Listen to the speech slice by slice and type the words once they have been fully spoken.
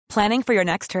Planning for your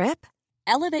next trip?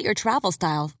 Elevate your travel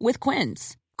style with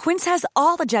Quince. Quince has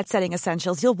all the jet-setting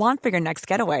essentials you'll want for your next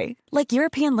getaway, like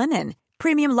European linen,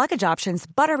 premium luggage options,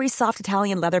 buttery soft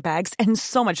Italian leather bags, and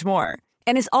so much more.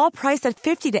 And is all priced at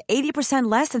 50 to 80%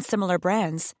 less than similar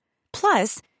brands.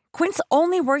 Plus, Quince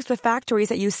only works with factories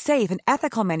that use safe and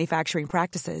ethical manufacturing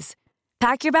practices.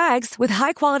 Pack your bags with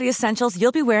high-quality essentials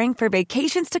you'll be wearing for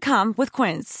vacations to come with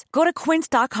Quince. Go to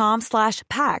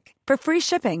quince.com/pack for free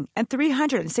shipping and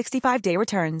 365-day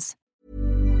returns.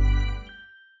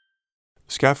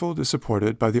 Scaffold is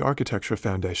supported by the Architecture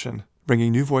Foundation,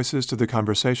 bringing new voices to the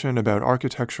conversation about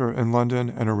architecture in London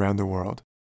and around the world.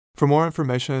 For more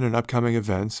information and upcoming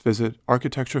events, visit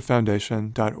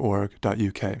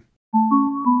architecturefoundation.org.uk.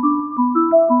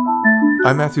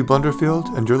 I'm Matthew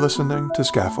Blunderfield, and you're listening to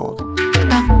Scaffold.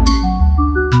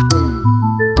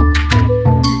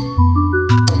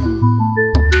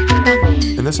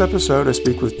 In this episode, I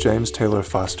speak with James Taylor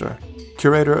Foster,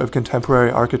 curator of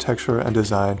contemporary architecture and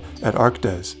design at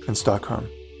ArchDes in Stockholm.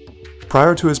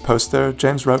 Prior to his post there,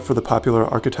 James wrote for the popular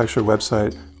architecture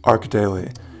website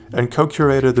ArchDaily and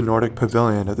co-curated the Nordic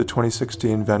Pavilion at the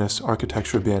 2016 Venice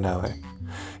Architecture Biennale.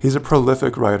 He's a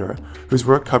prolific writer whose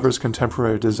work covers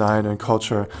contemporary design and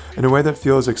culture in a way that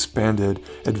feels expanded,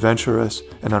 adventurous,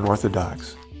 and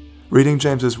unorthodox. Reading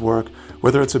James's work,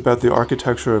 whether it's about the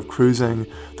architecture of cruising,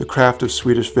 the craft of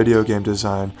Swedish video game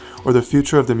design, or the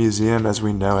future of the museum as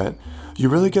we know it, you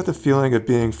really get the feeling of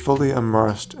being fully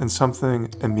immersed in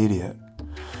something immediate.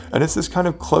 And it's this kind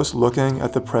of close looking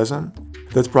at the present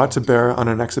that's brought to bear on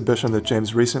an exhibition that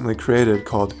James recently created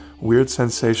called Weird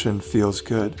Sensation Feels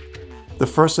Good. The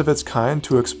first of its kind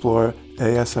to explore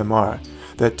ASMR,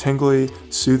 that tingly,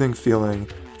 soothing feeling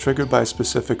triggered by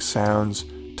specific sounds,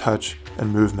 touch,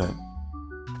 and movement.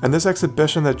 And this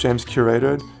exhibition that James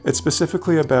curated, it's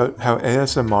specifically about how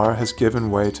ASMR has given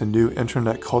way to new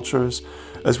internet cultures,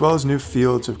 as well as new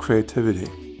fields of creativity.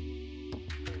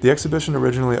 The exhibition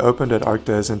originally opened at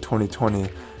ArchDes in 2020,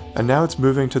 and now it's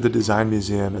moving to the Design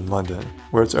Museum in London,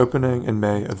 where it's opening in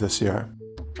May of this year.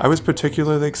 I was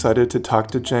particularly excited to talk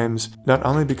to James, not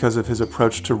only because of his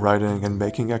approach to writing and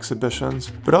making exhibitions,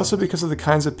 but also because of the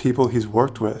kinds of people he's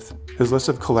worked with. His list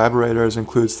of collaborators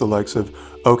includes the likes of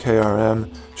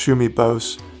OKRM, Shumi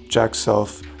Bose, Jack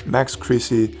Self, Max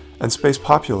Creasy, and Space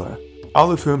Popular,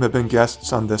 all of whom have been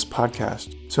guests on this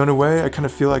podcast. So in a way, I kind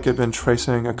of feel like I've been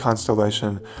tracing a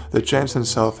constellation that James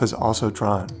himself has also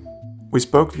drawn. We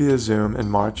spoke via Zoom in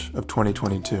March of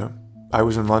 2022. I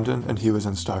was in London and he was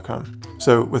in Stockholm.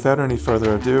 So without any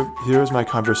further ado, here's my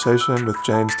conversation with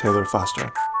James Taylor Foster.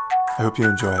 I hope you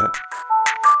enjoy it.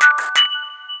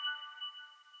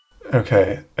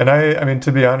 Okay, and I mean,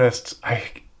 to be honest,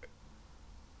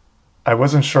 I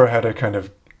wasn't sure how to kind of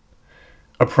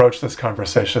approach this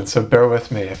conversation, so bear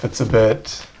with me if it's a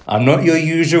bit... I'm not your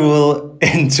usual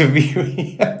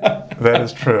interviewee. That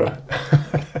is true.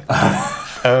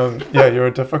 Yeah, you're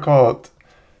a difficult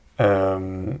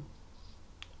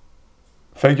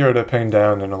figure to pin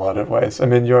down in a lot of ways. I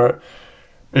mean, you're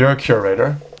a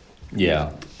curator.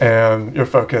 Yeah. And your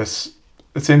focus,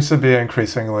 it seems to be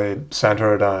increasingly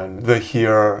centered on the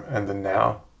here and the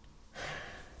now.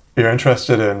 You're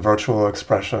interested in virtual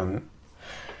expression,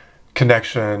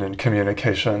 connection, and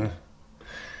communication.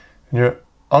 And you're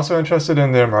also interested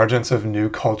in the emergence of new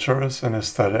cultures and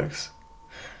aesthetics.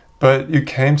 But you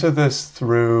came to this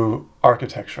through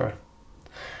architecture.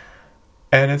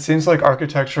 And it seems like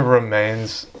architecture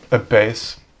remains a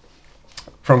base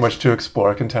from which to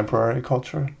explore contemporary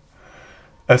culture,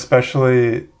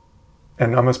 especially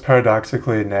and almost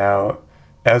paradoxically now,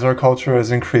 as our culture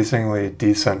is increasingly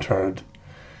decentered,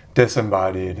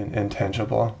 disembodied, and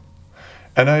intangible.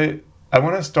 And I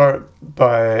want to start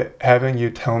by having you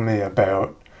tell me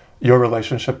about your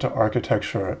relationship to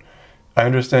architecture. I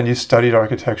understand you studied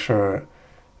architecture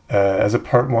as a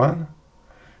part one,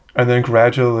 and then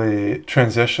gradually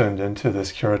transitioned into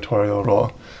this curatorial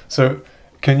role. So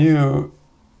can you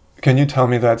tell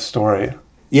me that story?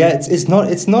 Yeah, it's not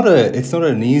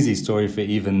an easy story for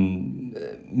even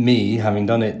me, having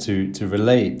done it, to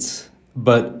relate.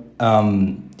 But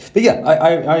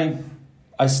yeah,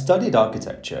 I studied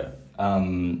architecture,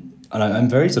 and I'm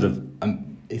very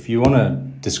if you want to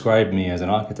describe me as an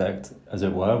architect, as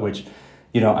it were, which,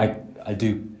 I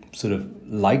do sort of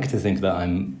like to think that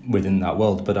I'm within that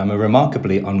world, but I'm a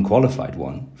remarkably unqualified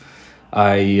one.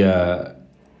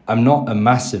 I'm not a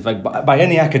massive, by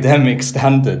any academic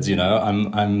standards,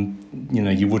 I'm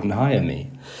you wouldn't hire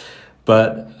me.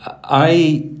 But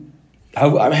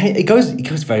it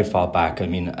goes very far back. I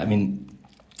mean,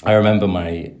 I remember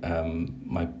my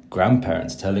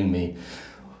grandparents telling me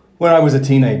when I was a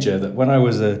teenager that when I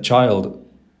was a child,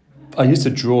 I used to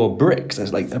draw bricks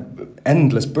as like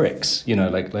endless bricks, you know,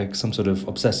 like some sort of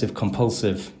obsessive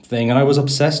compulsive thing. And I was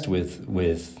obsessed with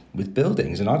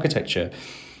buildings and architecture.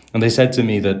 And they said to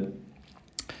me that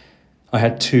I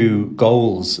had two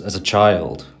goals as a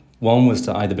child. One was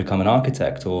to either become an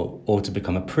architect or to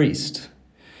become a priest.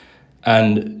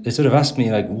 And they sort of asked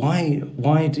me, like,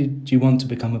 why did you want to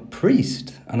become a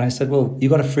priest? And I said, well, you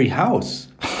got a free house.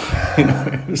 You know,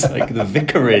 it was like the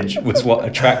vicarage was what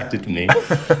attracted me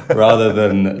rather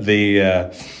than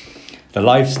the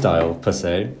lifestyle per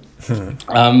se.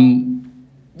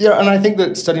 Yeah, and I think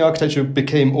that studying architecture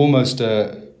became almost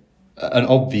an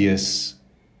obvious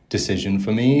decision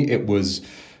for me. It was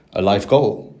a life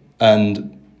goal.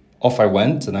 And off I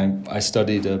went, and I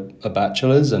studied a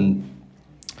bachelor's, and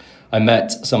I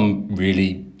met some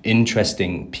really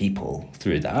interesting people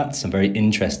through that, some very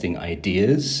interesting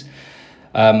ideas.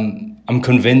 I'm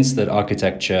convinced that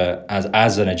architecture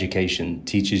as an education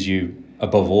teaches you,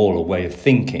 above all, a way of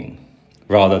thinking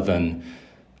rather than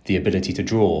the ability to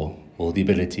draw or the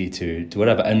ability to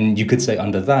whatever. And you could say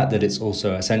under that it's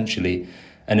also essentially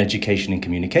an education in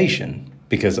communication,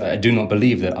 because I do not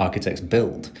believe that architects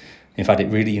build. In fact, it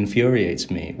really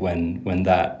infuriates me when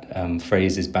that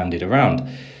phrase is bandied around.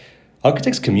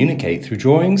 Architects communicate through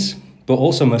drawings, but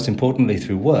also most importantly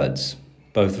through words,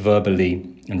 both verbally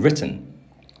and written.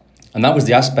 And that was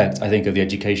the aspect, I think, of the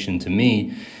education to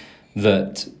me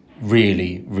that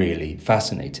really, really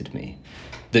fascinated me.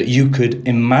 That you could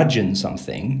imagine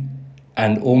something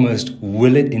and almost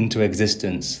will it into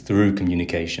existence through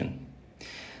communication.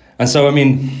 And so, I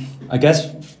mean, I guess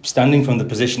standing from the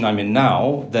position I'm in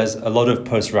now, there's a lot of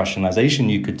post-rationalization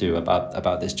you could do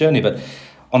about this journey. But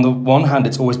on the one hand,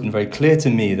 it's always been very clear to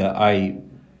me that I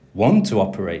want to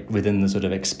operate within the sort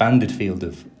of expanded field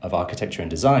of architecture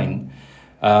and design.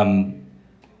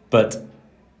 But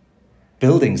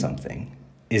building something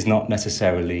is not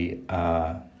necessarily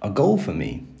a goal for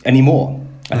me anymore.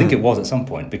 I think it was at some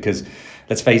point, because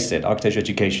let's face it, architecture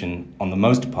education on the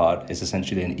most part is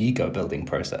essentially an ego building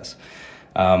process.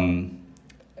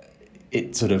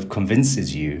 It sort of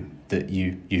convinces you that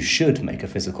you should make a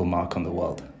physical mark on the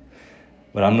world.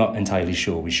 But I'm not entirely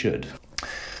sure we should.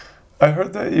 I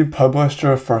heard that you published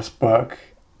your first book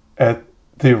at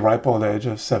the ripe old age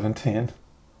of 17.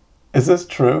 Is this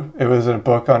true? It was a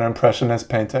book on Impressionist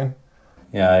painting?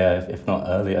 Yeah, if not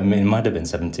earlier. I mean, it might have been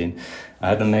 17. I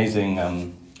had an amazing...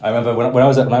 I remember when I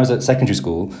was at secondary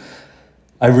school,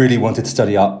 I really wanted to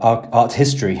study art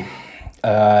history.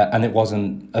 And it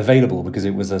wasn't available because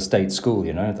it was a state school,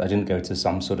 you know. I didn't go to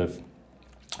some sort of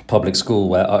public school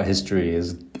where art history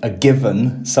is a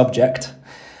given subject.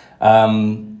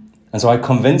 And so I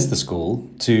convinced the school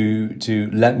to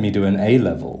let me do an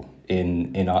A-level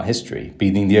in art history,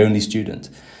 being the only student.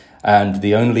 And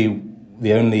the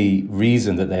only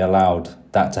reason that they allowed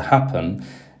that to happen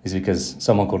is because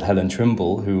someone called Helen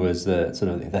Trimble, who was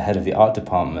the head of the art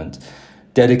department,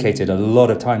 dedicated a lot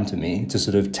of time to me to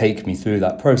sort of take me through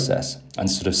that process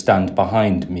and sort of stand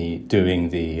behind me doing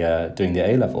the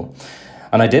A-level.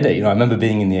 And I did it. You know, I remember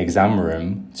being in the exam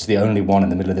room, just the only one in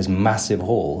the middle of this massive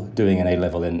hall doing an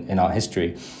A-level in art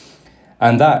history.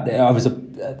 And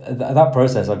that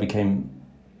process, I became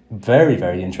very,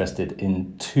 very interested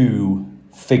in two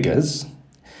figures: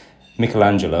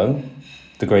 Michelangelo,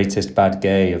 the greatest bad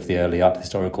gay of the early art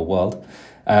historical world,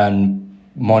 and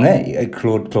Monet,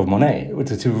 Claude Monet,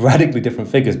 which are two radically different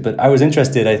figures. But I was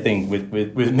interested, I think, with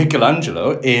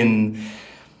Michelangelo in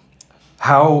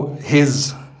how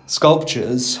his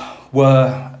sculptures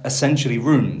were essentially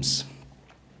rooms,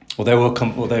 or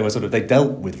they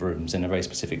dealt with rooms in a very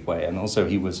specific way. And also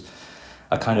he was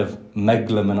a kind of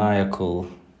megalomaniacal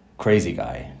crazy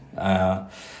guy.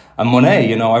 And Monet,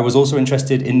 you know, I was also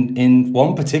interested in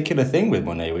one particular thing with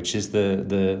Monet, which is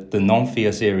the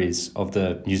Namphia series of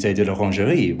the Musée de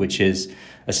l'Orangerie, which is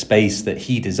a space that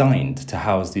he designed to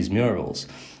house these murals,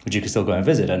 which you can still go and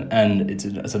visit. And it's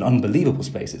an unbelievable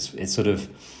space. It's sort of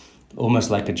almost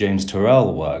like a James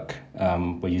Turrell work,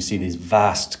 where you see these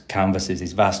vast canvases,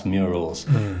 these vast murals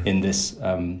in these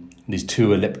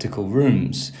two elliptical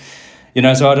rooms. You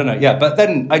know, so I don't know. Yeah, but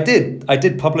then I did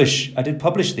publish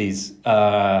these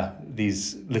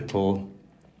little,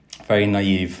 very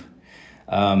naive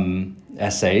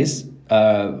essays,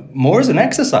 more as an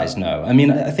exercise. No, I mean,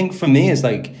 I think for me, it's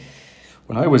like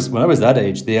when I was that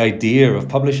age, the idea of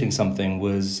publishing something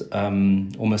was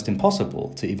almost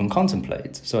impossible to even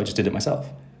contemplate. So I just did it myself.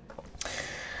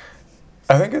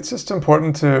 I think it's just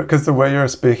important because the way you're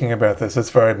speaking about this,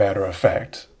 it's very matter of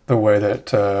fact. The way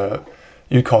that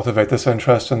you cultivate this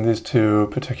interest in these two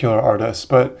particular artists,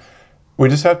 but we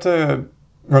just have to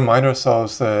remind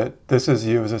ourselves that this is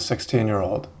you as a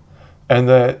 16-year-old. and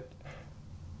that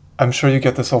I'm sure you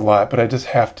get this a lot, but I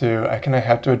have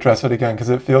to address it again because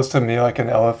it feels to me like an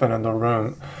elephant in the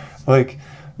room. Like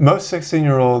most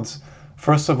 16-year-olds,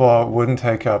 first of all, wouldn't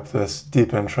take up this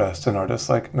deep interest in artists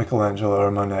like Michelangelo or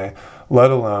Monet,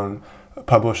 let alone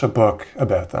publish a book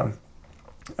about them.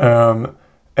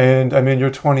 And I mean, you're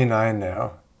 29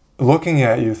 now. Looking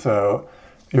at you, though,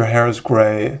 your hair is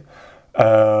gray.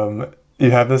 You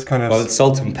have this kind of... Well, it's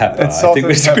salt and pepper. It's salt I think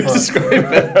we should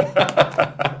describe it.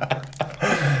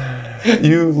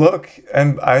 You look,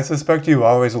 and I suspect you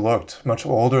always looked much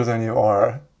older than you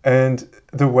are. And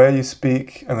the way you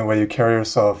speak and the way you carry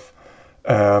yourself,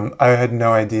 I had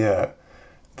no idea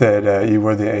that you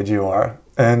were the age you are.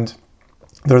 And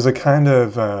there's a kind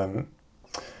of...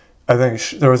 I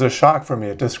think there was a shock for me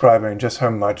at describing just how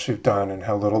much you've done in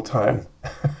how little time.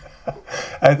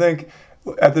 I think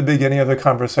at the beginning of the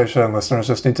conversation, listeners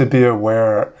just need to be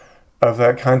aware of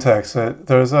that context, that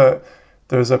there's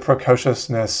a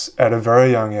precociousness at a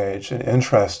very young age, an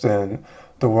interest in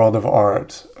the world of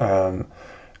art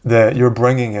that you're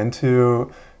bringing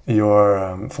into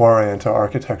your foray into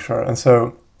architecture. And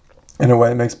so, in a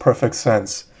way, it makes perfect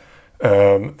sense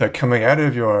that coming out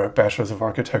of your Bachelor's of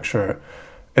Architecture,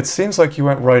 it seems like you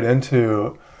went right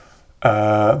into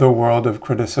the world of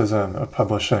criticism, of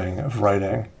publishing, of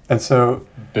writing. And so...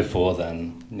 Before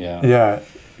then, yeah. Yeah.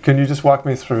 Can you just walk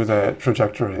me through that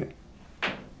trajectory?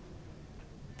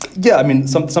 Yeah, I mean,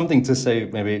 something to say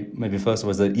maybe first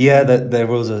was that, that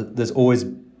there's always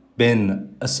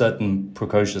been a certain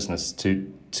precociousness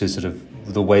to sort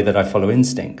of the way that I follow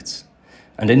instincts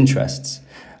and interests.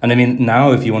 And I mean,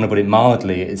 now if you want to put it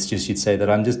mildly, it's just you'd say that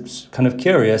I'm just kind of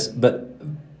curious, but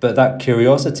that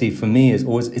curiosity for me is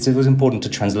always important to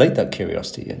translate that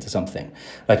curiosity into something.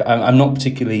 Like I'm not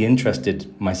particularly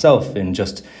interested myself in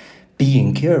just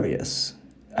being curious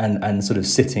and sort of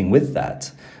sitting with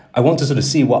that. I want to sort of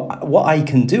see what I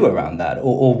can do around that,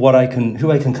 or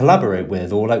who I can collaborate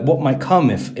with, or like what might come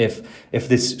if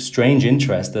this strange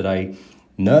interest that I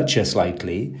nurture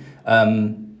slightly,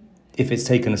 if it's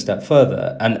taken a step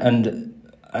further. And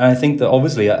I think that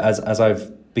obviously as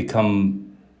I've become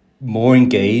more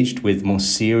engaged with more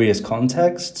serious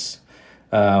contexts,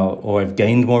 or I've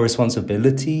gained more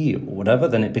responsibility or whatever,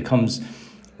 then it becomes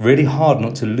really hard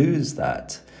not to lose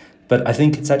that. But I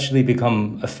think it's actually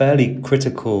become a fairly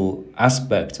critical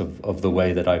aspect of the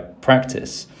way that I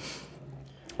practice.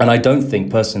 And I don't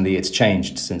think personally it's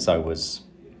changed since I was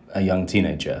a young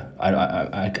teenager.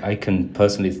 I can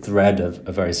personally thread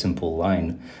a very simple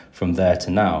line from there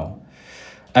to now.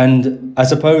 And I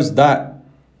suppose that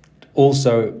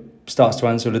also starts to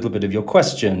answer a little bit of your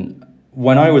question.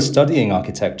 When I was studying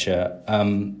architecture,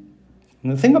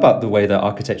 the thing about the way that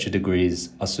architecture degrees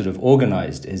are sort of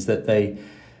organized is that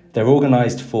they're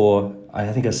organized for,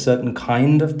 I think, a certain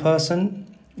kind of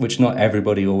person, which not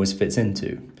everybody always fits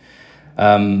into.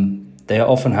 They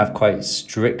often have quite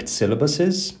strict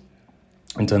syllabuses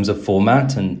in terms of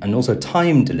format and also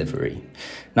time delivery.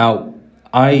 Now,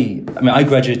 I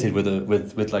graduated with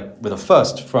a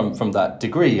first from that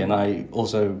degree, and I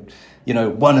also,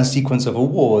 won a sequence of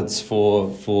awards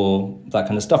for that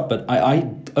kind of stuff. But I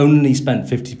only spent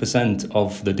 50%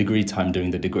 of the degree time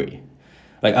doing the degree.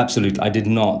 Like, absolutely, I did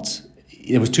not.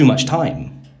 There was too much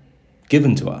time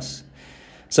given to us.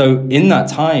 So in that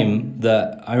time,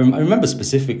 that I remember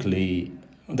specifically,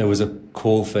 there was a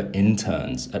call for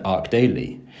interns at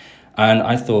ArchDaily. And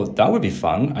I thought that would be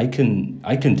fun. I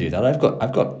can do that.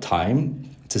 I've got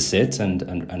time to sit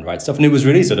and write stuff. And it was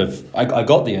really sort of, I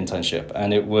got the internship,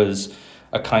 and it was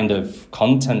a kind of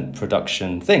content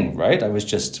production thing, right? I was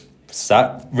just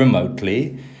sat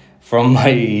remotely from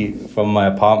my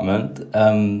apartment,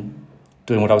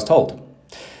 doing what I was told.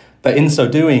 But in so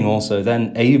doing, also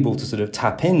then able to sort of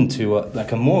tap into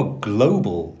a more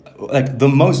global, like the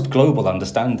most global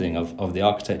understanding of the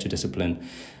architecture discipline,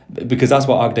 because that's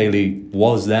what ArchDaily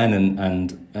was then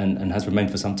and has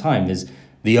remained for some time, is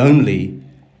the only,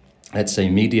 let's say,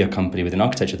 media company within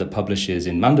architecture that publishes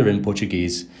in Mandarin,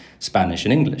 Portuguese, Spanish,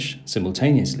 and English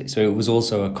simultaneously. So it was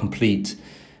also a complete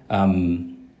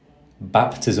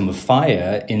baptism of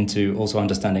fire into also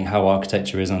understanding how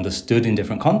architecture is understood in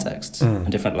different contexts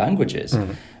and different languages. I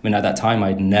mean, at that time,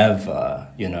 I'd never,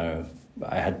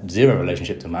 I had zero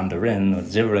relationship to Mandarin or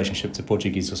zero relationship to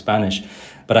Portuguese or Spanish,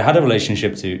 but I had a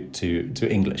relationship to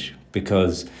English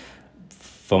because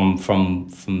from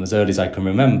as early as I can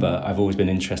remember, I've always been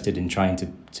interested in trying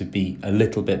to be a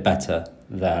little bit better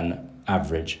than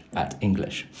average at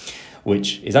English,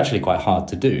 which is actually quite hard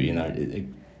to do,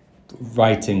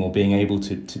 writing or being able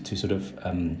to sort of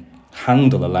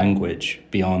handle a language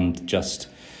beyond just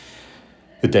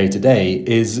the day to day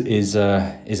is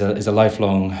a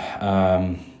lifelong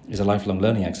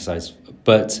learning exercise.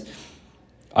 But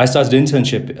I started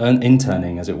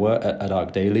interning, as it were, at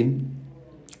ArchDaily.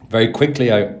 Very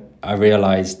quickly, I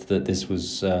realized that this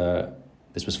was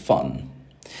fun,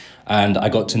 and I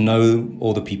got to know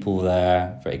all the people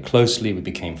there very closely. We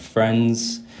became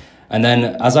friends, and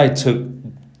then as I took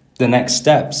the next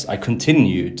steps, I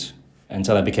continued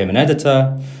until I became an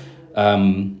editor,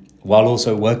 while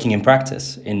also working in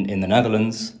practice in the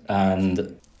Netherlands.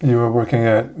 And you were working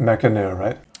at Meccano,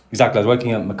 right? Exactly, I was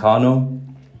working at Meccano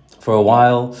for a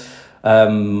while,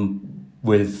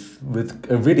 with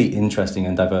a really interesting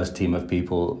and diverse team of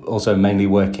people, also mainly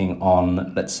working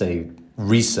on, let's say,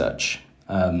 research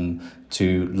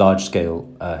to large-scale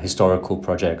historical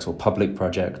projects or public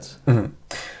projects. Mm-hmm.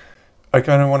 I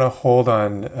kind of want to hold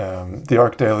on the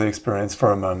ArchDaily experience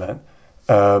for a moment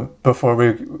before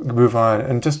we move on,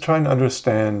 and just try and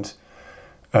understand,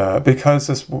 because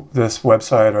this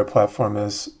website or platform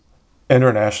is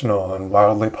international and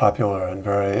wildly popular and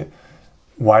very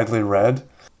widely read.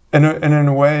 And in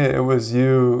a way, it was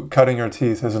you cutting your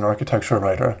teeth as an architecture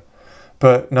writer,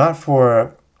 but not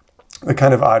for the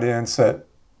kind of audience that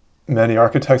many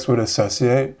architects would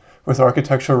associate with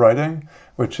architecture writing,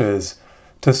 which is,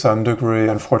 to some degree,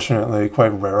 unfortunately, quite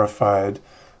rarefied,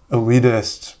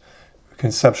 elitist,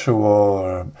 conceptual,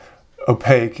 or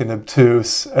opaque and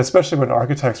obtuse, especially when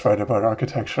architects write about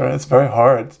architecture. It's very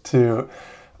hard to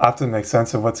often make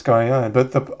sense of what's going on.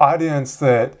 But the audience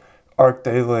that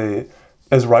ArchDaily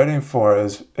is writing for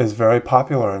is very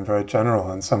popular and very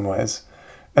general in some ways.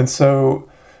 And so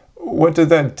what did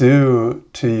that do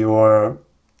to your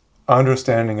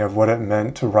understanding of what it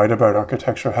meant to write about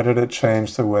architecture? How did it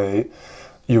change the way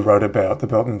you wrote about the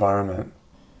built environment?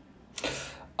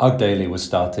 ArchDaily was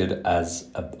started as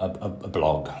a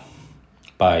blog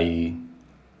by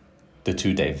the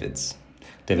two Davids,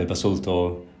 David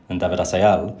Basulto and David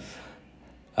Asayal,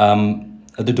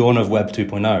 at the dawn of Web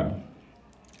 2.0.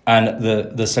 And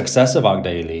the success of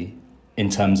ArchDaily in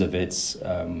terms of its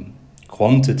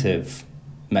quantitative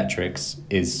metrics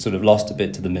is sort of lost a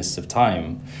bit to the mists of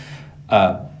time.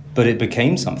 But it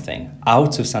became something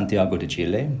out of Santiago de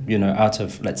Chile, out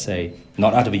of, let's say,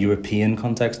 not out of a European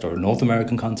context or a North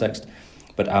American context,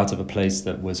 but out of a place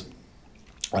that was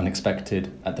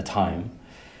unexpected at the time.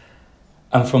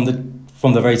 And from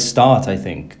the very start, I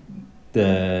think,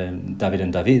 David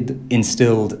and David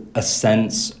instilled a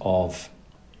sense of,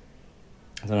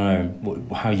 I don't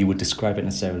know how you would describe it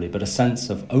necessarily, but a sense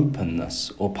of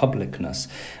openness or publicness.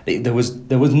 There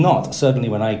was not, certainly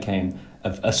when I came,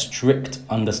 a strict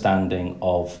understanding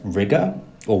of rigor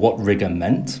or what rigor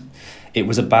meant. It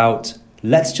was about,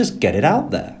 let's just get it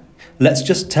out there. Let's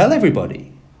just tell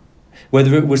everybody.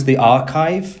 Whether it was the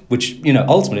archive, which,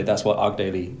 ultimately that's what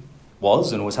ArchDaily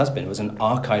was and always has been. It was an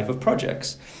archive of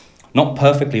projects. Not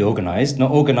perfectly organized, not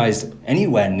organized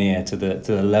anywhere near to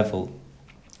the level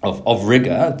of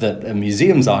rigor that a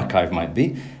museum's archive might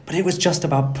be, but it was just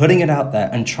about putting it out there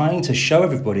and trying to show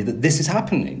everybody that this is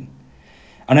happening.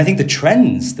 And I think the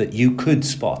trends that you could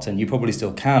spot, and you probably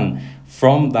still can,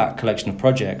 from that collection of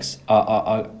projects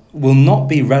will not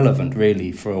be relevant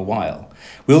really for a while.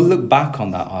 We'll look back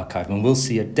on that archive and we'll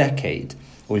see a decade,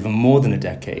 or even more than a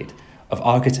decade, of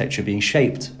architecture being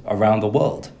shaped around the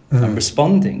world and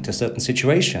responding to certain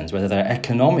situations, whether they're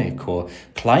economic or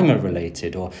climate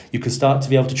related, or you can start to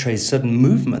be able to trace certain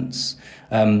movements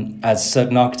as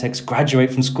certain architects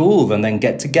graduate from school and then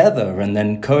get together and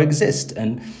then coexist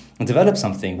and develop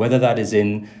something, whether that is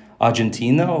in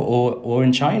Argentina or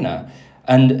in China.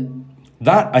 And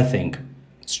that, I think,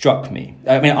 struck me.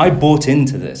 I mean, I bought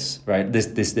into this, right?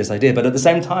 This idea, but at the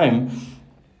same time,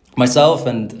 myself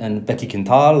and Becky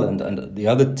Quintal and the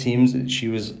other teams, she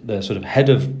was the sort of head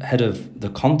of the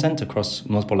content across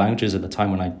multiple languages at the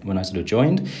time when I sort of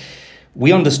joined.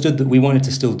 We understood that we wanted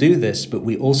to still do this, but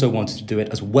we also wanted to do it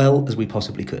as well as we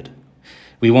possibly could.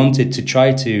 We wanted to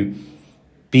try to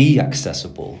be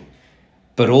accessible,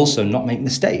 but also not make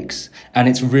mistakes. And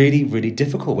it's really, really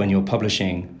difficult when you're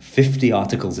publishing 50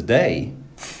 articles a day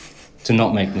to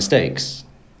not make mistakes.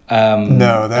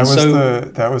 No,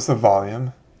 that was the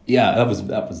volume. Yeah, that was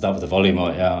the volume,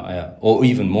 or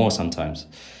even more sometimes.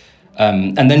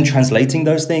 And then translating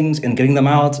those things and getting them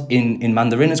out in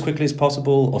Mandarin as quickly as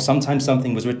possible, or sometimes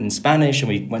something was written in Spanish and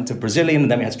we went to Brazilian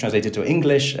and then we had to translate it to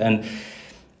English. And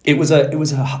it was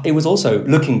also,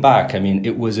 looking back, I mean,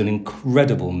 it was an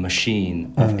incredible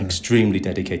machine of extremely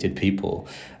dedicated people.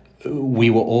 We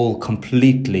were all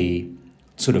completely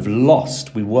sort of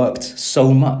lost. We worked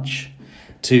so much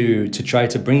to try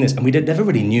to bring this, and we never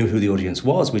really knew who the audience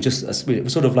was. It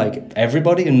was sort of like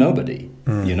everybody and nobody,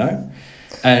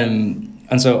 And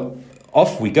so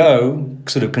off we go,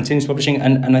 sort of continuous publishing.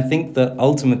 And I think that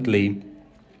ultimately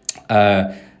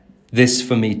this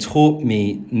for me taught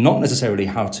me not necessarily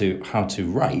how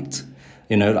to write.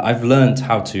 You know, I've learned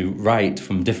how to write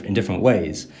in different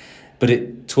ways, but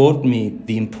it taught me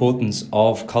the importance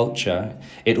of culture.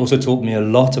 It also taught me a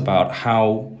lot about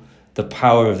how the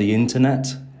power of the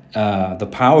internet, the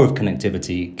power of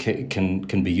connectivity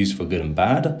can be used for good and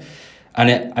bad.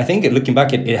 And I think looking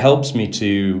back, it helps me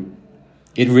to,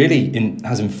 it really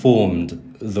has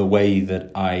informed the way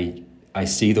that I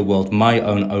see the world, my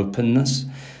own openness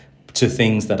to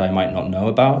things that I might not know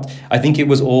about. I think it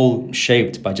was all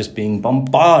shaped by just being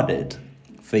bombarded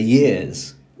for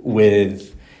years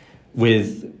with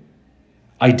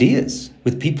ideas,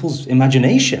 with people's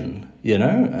imagination, you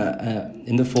know,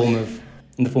 in the form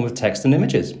of text and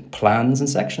images, plans and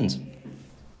sections.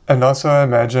 And also, I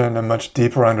imagine a much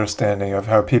deeper understanding of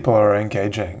how people are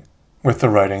engaging with the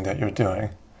writing that you're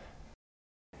doing.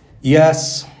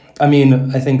 Yes. I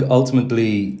mean, I think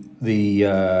ultimately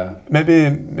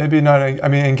maybe not. I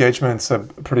mean, engagement's a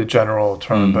pretty general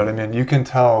term, but I mean, you can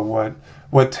tell what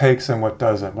takes and what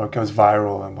doesn't, what goes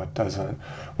viral and what doesn't,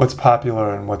 what's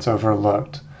popular and what's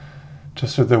overlooked,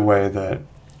 just through the way that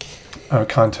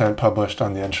content published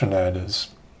on the internet is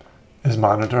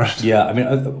monitored. Yeah, I mean,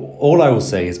 all I will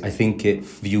say is I think it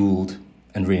fueled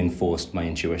and reinforced my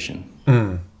intuition.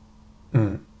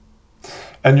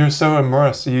 And you're so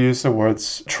immersed. You use the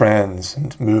words trends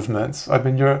and movements. I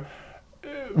mean, you're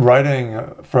writing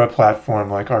for a platform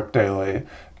like ArcDaily,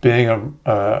 being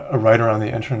a writer on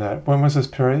the internet. When was this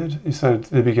period? You said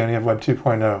the beginning of Web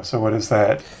 2.0. So what is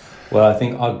that? Well, I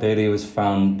think ArcDaily was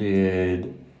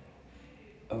founded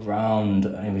around,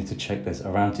 I need to check this,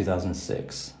 around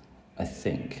 2006, I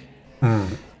think.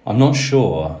 I'm not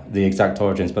sure the exact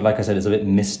origins, but like I said, it's a bit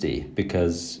misty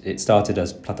because it started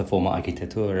as Plataforma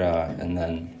Arquitectura and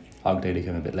then ArcDaily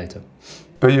came a bit later.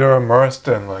 But you're immersed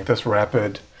in like this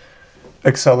rapid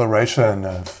acceleration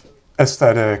of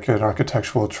aesthetic and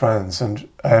architectural trends, and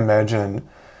I imagine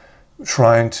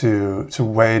trying to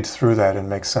wade through that and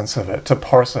make sense of it, to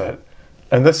parse it.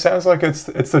 And this sounds like it's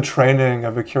the training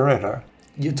of a curator.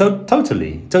 Yeah,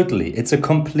 totally. It's a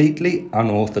completely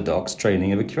unorthodox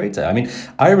training of a curator. I mean,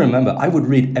 I remember I would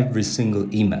read every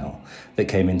single email that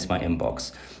came into my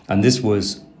inbox, and this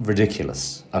was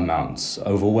ridiculous amounts,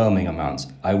 overwhelming amounts.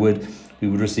 We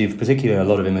would receive particularly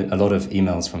a lot of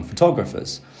emails from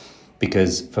photographers,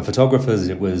 because for photographers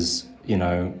it was, you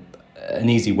know, an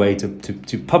easy way to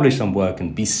publish some work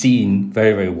and be seen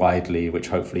very, very widely, which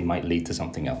hopefully might lead to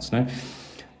something else. No,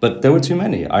 but there were too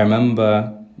many. I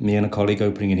remember me and a colleague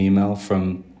opening an email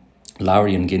from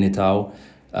Lauri and Ginitau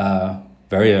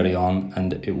very early on,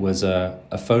 and it was a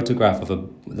photograph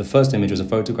the first image was a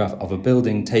photograph of a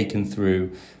building taken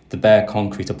through the bare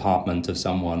concrete apartment of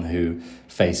someone who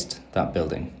faced that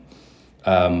building.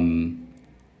 And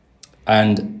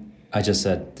I just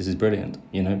said, this is brilliant,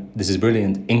 you know, this is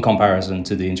brilliant in comparison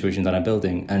to the intuition that I'm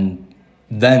building. And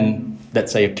then,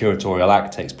 let's say a curatorial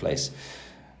act takes place.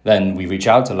 Then we reach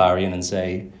out to Larian and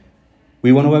say,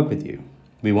 we want to work with you.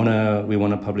 We want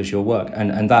to publish your work.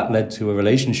 And that led to a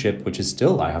relationship, which is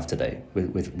still I have today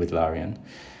with Larian,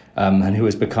 and who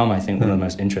has become, I think, one of the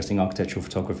most interesting architectural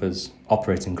photographers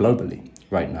operating globally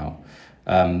right now.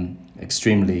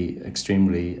 Extremely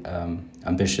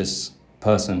ambitious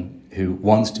person who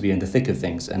wants to be in the thick of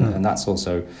things. And that's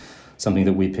also something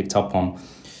that we picked up on.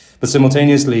 But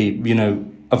simultaneously, you know,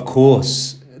 of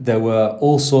course, there were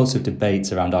all sorts of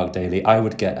debates around ArcDaily. I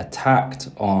would get attacked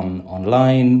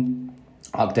online.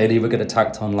 ArcDaily would get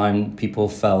attacked online. People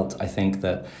felt, I think,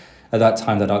 that at that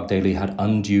time that ArcDaily had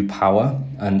undue power,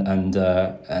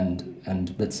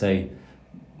 and let's say,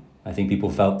 I think people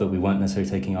felt that we weren't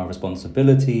necessarily taking our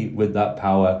responsibility with that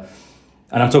power.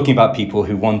 And I'm talking about people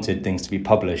who wanted things to be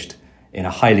published in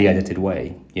a highly edited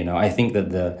way. You know, I think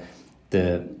that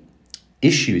the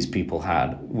issues people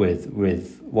had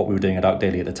with what we were doing at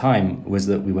ArcDaily at the time was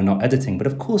that we were not editing. But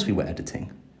of course we were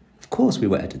editing.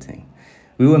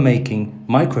 We were making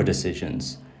micro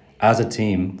decisions as a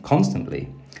team constantly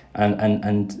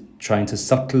and trying to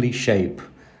subtly shape,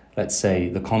 let's say,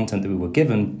 the content that we were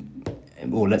given,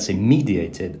 or let's say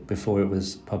mediated before it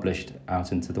was published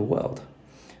out into the world.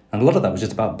 And a lot of that was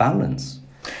just about balance.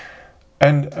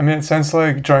 And I mean, it sounds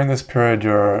like during this period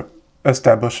you're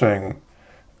establishing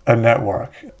a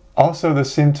network. Also,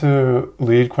 this seemed to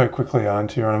lead quite quickly on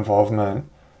to your involvement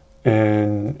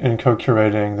in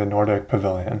co-curating the Nordic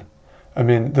Pavilion. I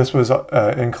mean, this was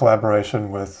in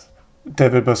collaboration with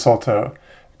David Basolto.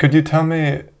 Could you tell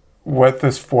me what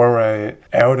this foray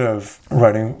out of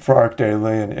writing for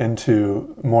ArcDaily and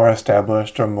into more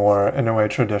established or more, in a way,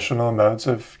 traditional modes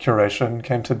of curation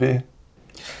came to be?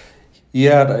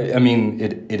 Yeah, I mean,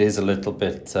 it is a little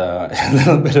bit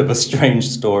of a strange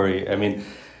story. I mean,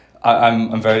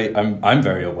 I'm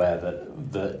very aware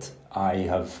that I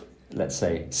have, let's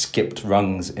say, skipped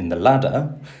rungs in the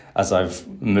ladder as I've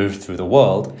moved through the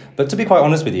world. But to be quite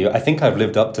honest with you, I think I've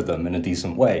lived up to them in a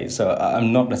decent way. So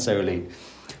I'm not necessarily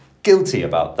guilty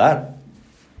about that.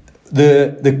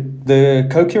 The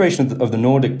co-curation of the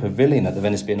Nordic Pavilion at the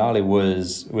Venice Biennale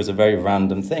was a very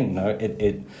random thing. No,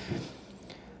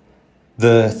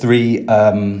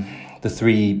 the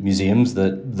three museums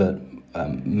that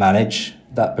manage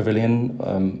that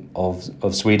pavilion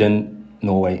of Sweden,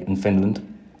 Norway, and Finland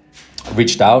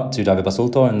reached out to David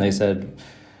Basulto and they said,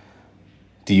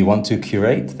 "Do you want to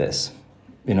curate this?"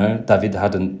 You know, David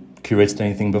hadn't curated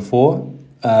anything before,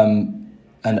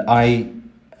 and I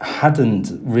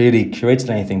hadn't really curated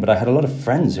anything, but I had a lot of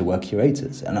friends who were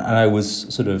curators, and I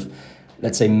was sort of,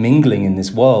 let's say, mingling in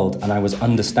this world, and I was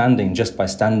understanding just by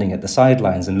standing at the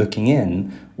sidelines and looking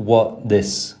in what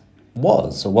this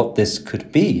was or what this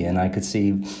could be, and I could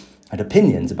see, I had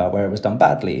opinions about where it was done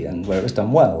badly and where it was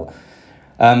done well.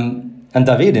 And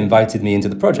David invited me into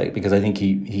the project because I think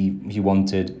he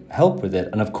wanted help with it.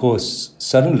 And of course,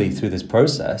 suddenly through this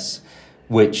process,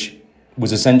 which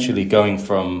was essentially going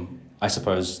from, I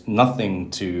suppose,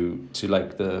 nothing to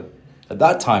like at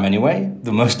that time anyway,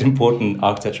 the most important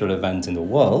architectural event in the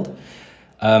world,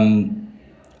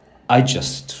 I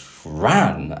just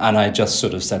ran and I just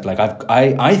sort of said, like,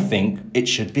 I think it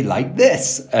should be like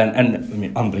this. And I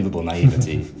mean, unbelievable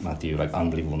naivety, Matthew, like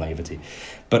unbelievable naivety.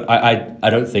 But I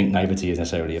don't think naivety is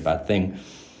necessarily a bad thing.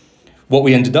 What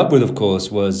we ended up with, of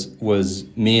course, was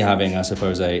me having, I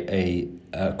suppose, a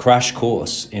crash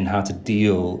course in how to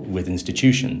deal with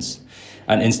institutions.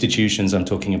 And institutions, I'm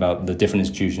talking about the different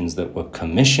institutions that were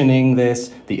commissioning this,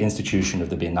 the institution of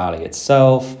the Biennale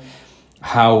itself,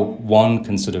 how one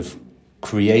can sort of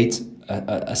create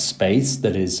a space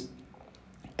that is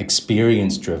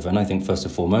experience-driven, I think, first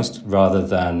and foremost, rather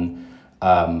than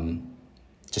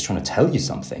just trying to tell you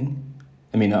something.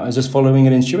 I mean, I was just following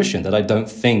an intuition that I don't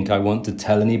think I want to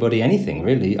tell anybody anything,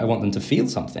 really. I want them to feel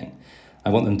something. I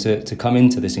want them to come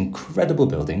into this incredible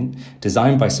building,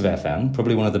 designed by Sverfern,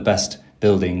 probably one of the best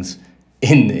buildings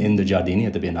in the Giardini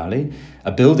at the Biennale,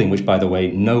 a building which, by the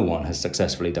way, no one has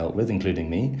successfully dealt with, including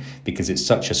me, because it's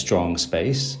such a strong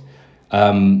space,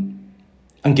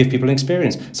 and give people an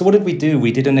experience. So what did we do?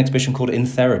 We did an exhibition called In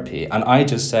Therapy, and I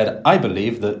just said, I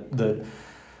believe that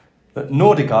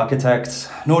Nordic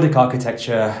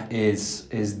architecture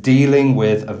is dealing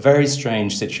with a very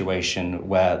strange situation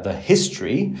where the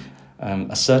history,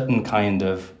 a certain kind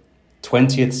of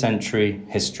 20th century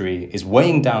history, is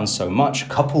weighing down so much,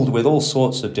 coupled with all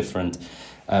sorts of different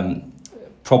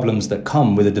problems that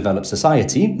come with a developed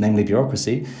society, namely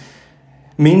bureaucracy,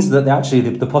 means that actually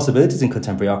the possibilities in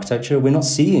contemporary architecture, we're not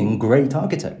seeing great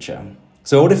architecture.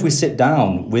 So what if we sit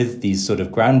down with these sort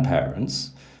of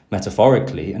grandparents,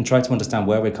 metaphorically, and try to understand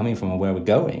where we're coming from and where we're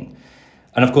going?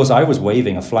 And of course, I was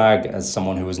waving a flag as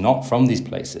someone who was not from these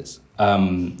places,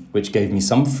 which gave me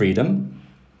some freedom,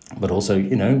 but also,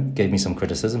 you know, gave me some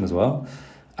criticism as well.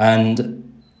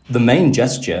 And the main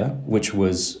gesture, which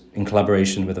was in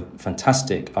collaboration with a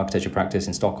fantastic architecture practice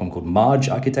in Stockholm called Marge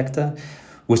Arkitekter,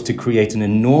 was to create an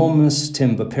enormous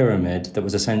timber pyramid that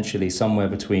was essentially somewhere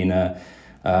between a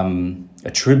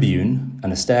tribune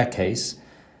and a staircase.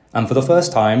 And for the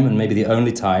first time, and maybe the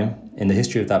only time in the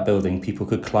history of that building, people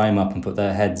could climb up and put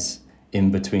their heads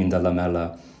in between the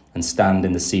lamella and stand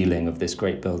in the ceiling of this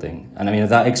great building. And I mean,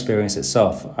 that experience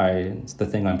itself, it's the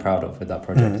thing I'm proud of with that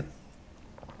project.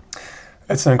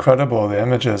 It's incredible, the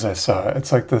images I saw.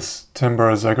 It's like this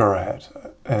timber ziggurat.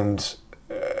 And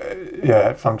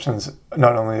it functions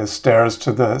not only as stairs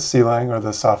to the ceiling or the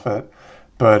soffit,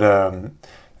 but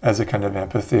as a kind of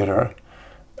amphitheater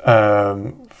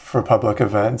for public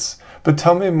events. But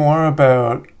tell me more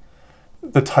about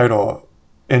the title,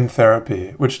 In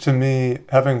Therapy, which to me,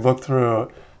 having looked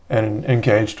through and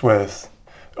engaged with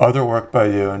other work by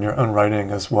you and your own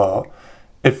writing as well,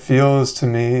 it feels to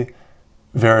me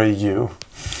very you.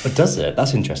 But does it?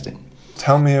 That's interesting.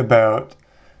 Tell me about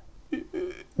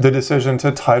the decision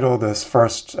to title this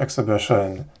first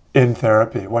exhibition In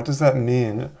Therapy. What does that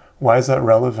mean? Why is that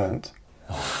relevant?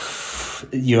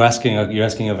 You're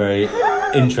asking a very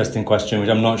interesting question, which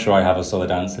I'm not sure I have a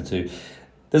solid answer to.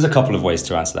 There's a couple of ways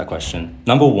to answer that question.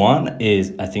 Number one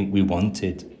is, I think we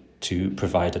wanted to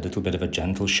provide a little bit of a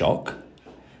gentle shock.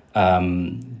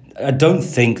 I don't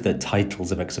think that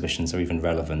titles of exhibitions are even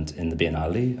relevant in the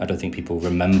Biennale. I don't think people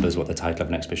remembers what the title of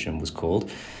an exhibition was called.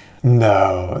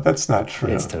 No, that's not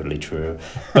true. It's totally true.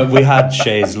 But we had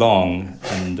chaise longue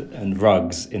and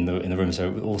rugs in the room.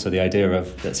 So also the idea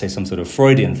of, let's say, some sort of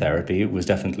Freudian therapy was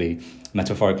definitely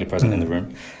metaphorically present in the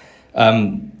room.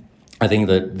 I think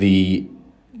that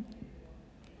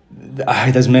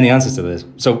there's many answers to this.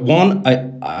 So one,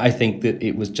 I think that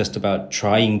it was just about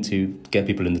trying to get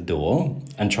people in the door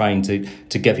and trying to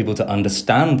get people to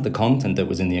understand the content that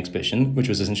was in the exhibition, which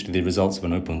was essentially the results of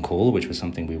an open call, which was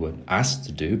something we were asked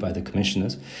to do by the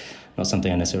commissioners, not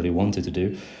something I necessarily wanted to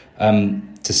do,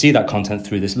 to see that content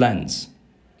through this lens,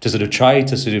 to sort of try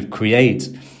to sort of create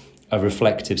a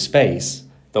reflective space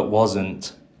that was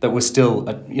still,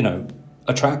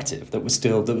 attractive, that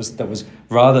was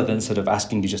rather than sort of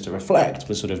asking you just to reflect,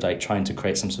 was sort of like trying to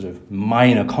create some sort of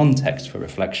minor context for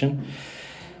reflection.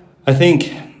 I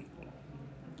think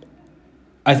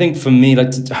for me,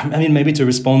 maybe to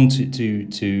respond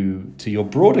to your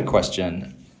broader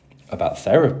question about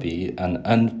therapy,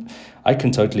 and I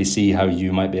can totally see how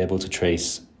you might be able to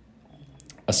trace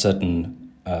a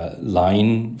certain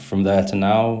line from there to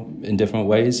now in different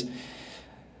ways.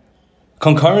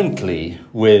 Concurrently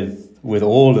with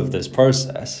all of this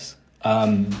process,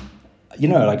 I'm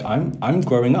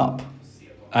growing up,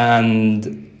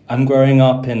 and I'm growing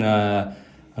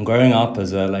up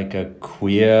as a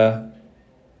queer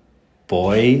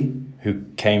boy who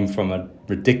came from a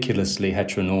ridiculously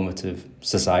heteronormative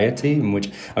society in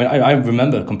which, I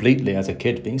remember completely as a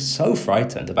kid being so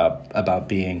frightened about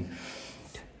being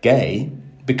gay,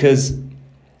 because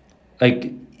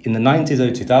in the 90s,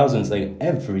 early 2000s,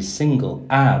 every single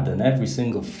ad and every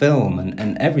single film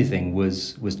and everything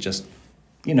was just,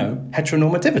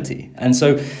 heteronormativity. And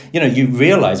so, you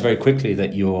realize very quickly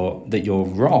that you're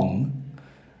wrong.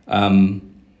 You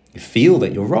feel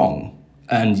that you're wrong,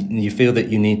 and you feel that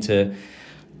you need to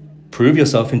prove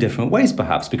yourself in different ways,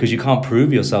 perhaps, because you can't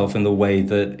prove yourself in the way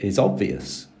that is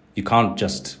obvious. You can't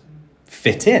just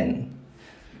fit in.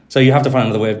 So you have to find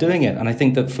another way of doing it. And I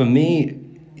think that for me,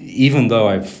 even though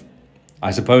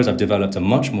I suppose I've developed a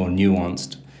much more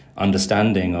nuanced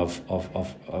understanding of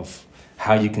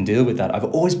how you can deal with that, I've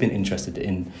always been interested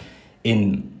in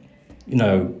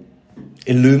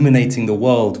illuminating the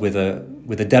world with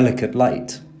a delicate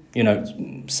light,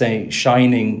 say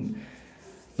shining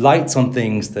lights on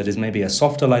things that is maybe a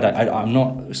softer light. I'm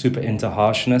not super into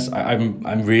harshness.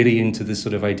 I'm really into this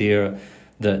sort of idea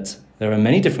that there are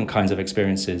many different kinds of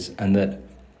experiences, and that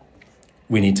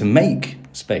we need to make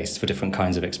space for different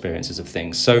kinds of experiences of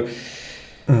things. So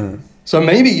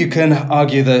maybe you can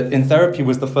argue that in therapy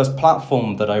was the first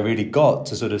platform that I really got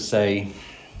to sort of say,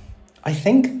 I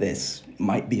think this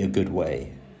might be a good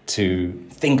way to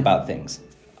think about things.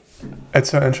 It's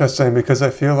so interesting because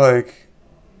I feel like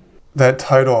that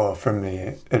title for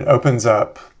me, it opens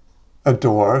up a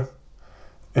door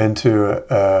into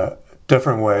a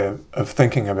different way of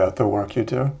thinking about the work you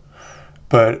do.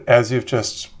 But as you've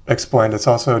just explained, it's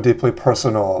also a deeply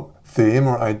personal theme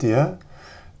or idea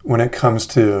when it comes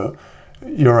to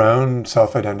your own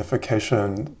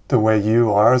self-identification, the way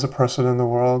you are as a person in the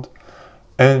world.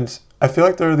 And I feel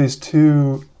like there are these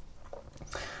two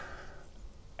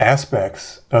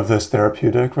aspects of this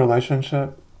therapeutic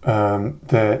relationship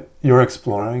that you're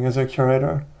exploring as a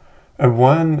curator. And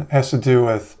one has to do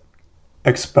with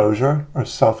exposure or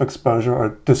self-exposure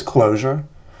or disclosure.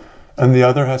 And the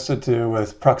other has to do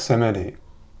with proximity.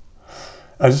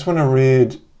 I just want to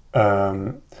read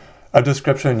a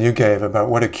description you gave about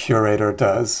what a curator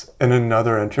does in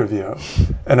another interview.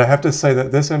 And I have to say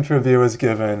that this interview was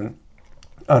given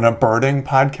on a birding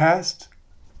podcast.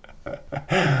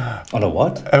 On a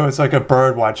what? It was like a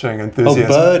bird watching enthusiast.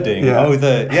 Oh, birding.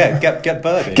 Yeah. Get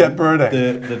Birding. Get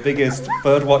Birding. The biggest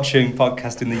bird watching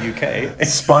podcast in the UK.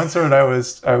 Sponsored, I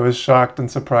was shocked and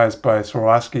surprised by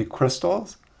Swarovski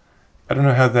crystals. I don't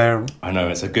know how they're... I know,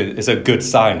 it's a good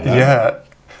sign. Right? Yeah.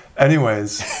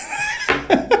 Anyways,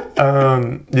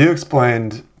 you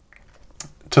explained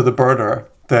to the birder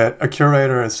that a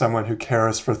curator is someone who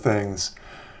cares for things,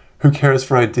 who cares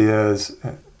for ideas,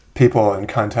 people, and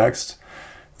context,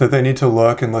 that they need to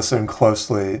look and listen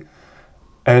closely,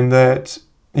 and that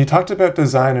you talked about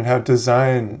design and how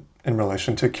design in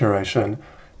relation to curation,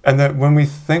 and that when we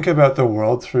think about the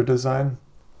world through design,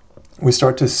 we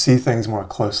start to see things more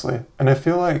closely. And I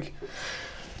feel like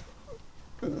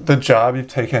the job you've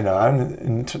taken on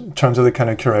in terms of the kind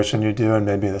of curation you do, and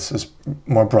maybe this is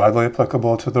more broadly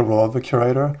applicable to the role of a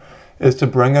curator, is to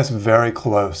bring us very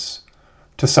close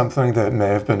to something that may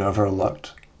have been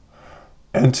overlooked,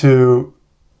 and to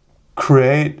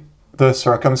create the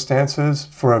circumstances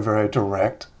for a very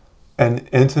direct an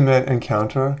intimate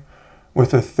encounter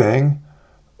with a thing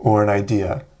or an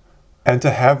idea, and to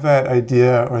have that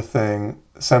idea or thing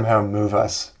somehow move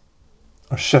us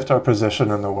or shift our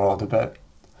position in the world a bit.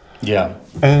 Yeah.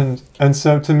 And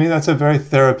so to me, that's a very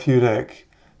therapeutic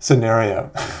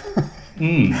scenario.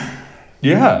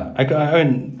 Yeah, I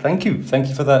mean, thank you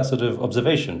for that sort of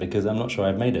observation, because I'm not sure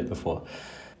I've made it before.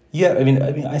 Yeah, I mean,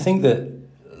 I think that,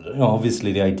 you know,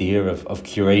 obviously the idea of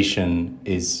curation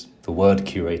is the word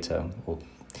curator, or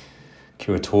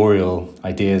curatorial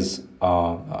ideas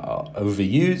are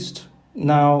overused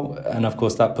now, and of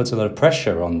course that puts a lot of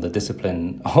pressure on the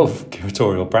discipline of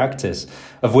curatorial practice,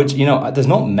 of which, you know, there's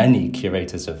not many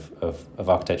curators of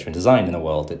architecture and design in the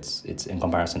world. It's in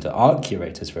comparison to art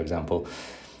curators, for example.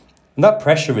 And that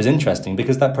pressure is interesting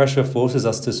because that pressure forces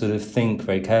us to sort of think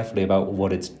very carefully about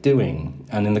what it's doing.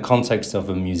 And in the context of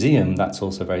a museum, that's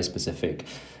also very specific,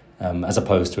 as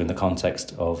opposed to in the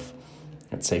context of,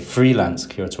 let's say, freelance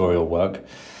curatorial work.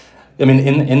 I mean,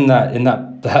 in that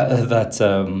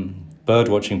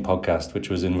birdwatching podcast, which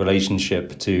was in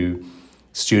relationship to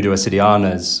Studio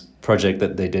Assediana's project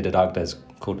that they did at ArkDes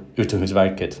called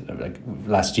Utomhusverket, like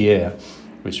last year,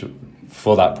 which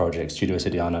for that project, Studio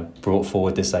Assediana brought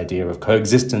forward this idea of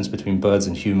coexistence between birds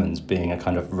and humans being a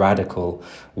kind of radical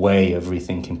way of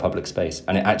rethinking public space.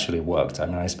 And it actually worked. I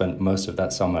mean, I spent most of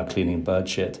that summer cleaning bird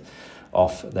shit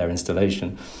off their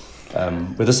installation.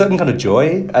 With a certain kind of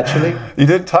joy, actually. You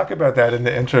did talk about that in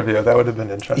the interview. That would have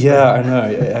been interesting. Yeah, I know.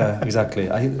 Yeah, exactly.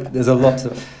 There's a lot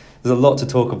to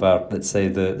talk about. Let's say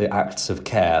the acts of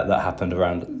care that happened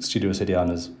around Studio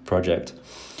Assediana's project.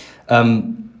 But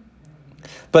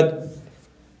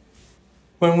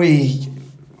when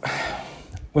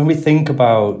I think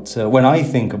about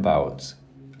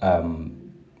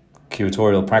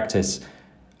curatorial practice,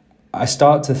 I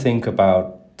start to think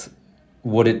about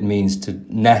what it means to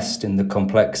nest in the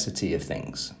complexity of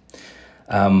things,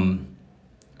 and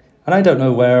I don't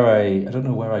know where I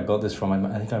got this from.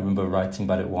 I think I remember writing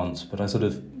about it once, but I sort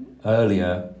of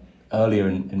earlier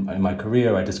in my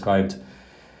career, I described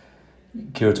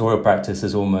curatorial practice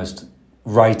as almost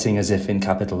writing as if in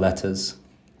capital letters.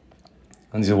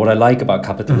 And so what I like about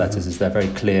capital letters is they're very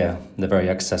clear, they're very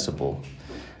accessible,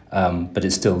 but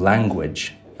it's still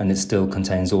language, and it still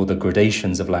contains all the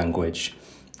gradations of language,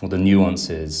 all the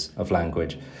nuances of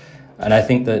language. And I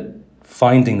think that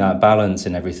finding that balance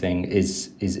in everything is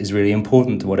really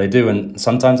important to what I do. And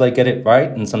sometimes I get it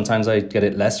right, and sometimes I get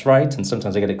it less right, and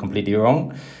sometimes I get it completely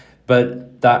wrong.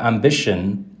 But that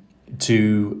ambition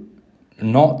to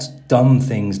not dumb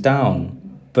things down,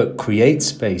 but create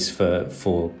space for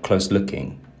close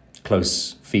looking,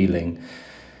 close feeling,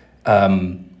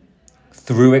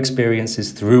 through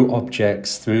experiences, through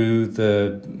objects, through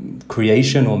the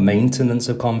creation or maintenance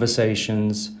of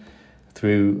conversations,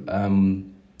 through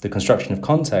the construction of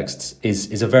contexts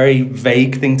is a very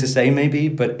vague thing to say, maybe,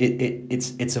 but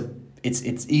it's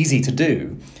easy to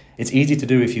do. It's easy to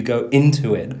do if you go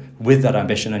into it with that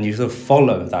ambition and you sort of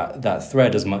follow that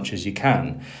thread as much as you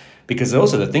can. Because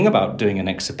also the thing about doing an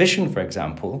exhibition, for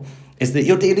example, is that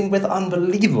you're dealing with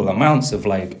unbelievable amounts of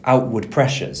like outward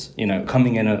pressures, you know,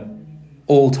 coming in at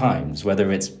all times,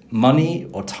 whether it's money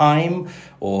or time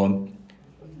or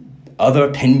other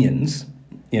opinions.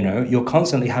 You know, you're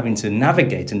constantly having to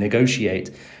navigate and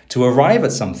negotiate to arrive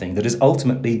at something that is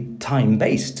ultimately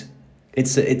time-based.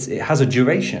 It has a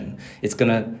duration. It's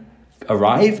going to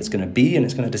arrive, it's going to be, and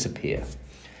it's going to disappear.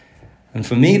 And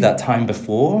for me, that time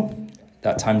before,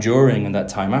 that time during, and that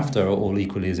time after are all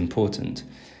equally as important.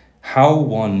 How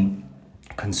one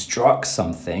constructs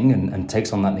something and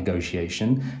takes on that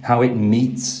negotiation, how it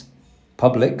meets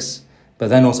publics, but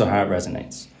then also how it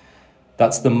resonates.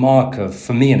 That's the mark of,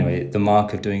 for me anyway, the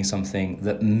mark of doing something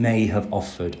that may have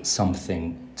offered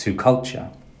something to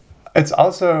culture. It's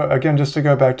also, again, just to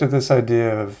go back to this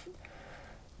idea of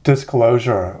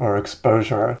disclosure or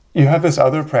exposure, you have this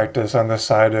other practice on the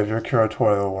side of your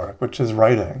curatorial work, which is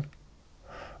writing,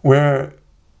 where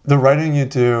the writing you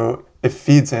do, it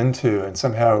feeds into and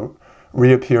somehow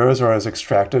reappears or is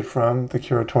extracted from the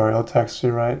curatorial text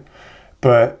you write,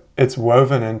 but it's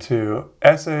woven into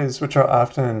essays which are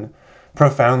often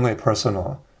profoundly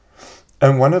personal.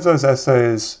 And one of those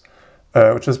essays,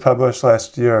 which was published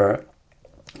last year,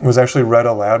 was actually read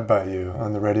aloud by you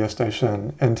on the radio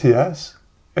station NTS.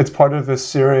 It's part of this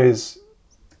series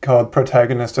called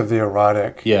Protagonist of the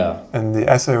Erotic. Yeah. And the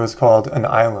essay was called An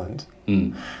Island.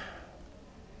 Mm.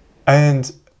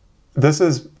 And this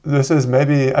is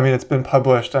maybe, I mean, it's been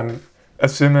published. I'm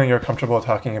assuming you're comfortable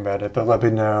talking about it, but let me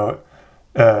know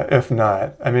if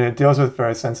not. I mean, it deals with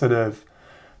very sensitive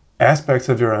aspects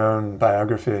of your own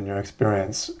biography and your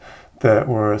experience that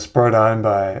were spurred on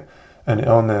by an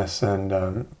illness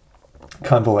and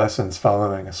convalescence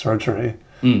following a surgery.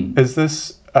 Is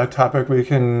this a topic we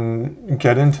can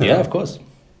get into? Yeah, of course.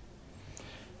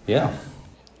 Yeah.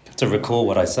 To recall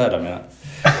what I said, I mean...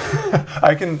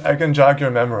 I can jog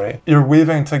your memory. You're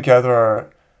weaving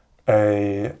together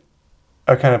a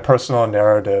kind of personal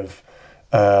narrative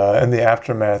in the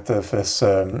aftermath of this,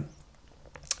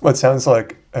 what sounds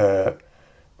like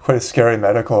quite a scary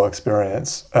medical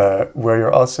experience, where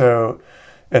you're also,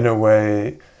 in a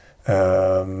way,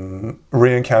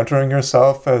 re-encountering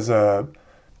yourself as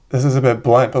this is a bit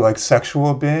blunt, but like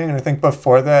sexual being. And I think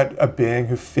before that, a being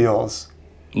who feels.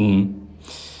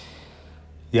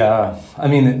 Yeah, I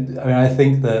mean, I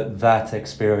think that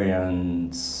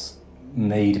experience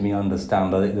made me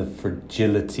understand the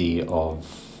fragility of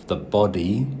the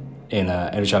body in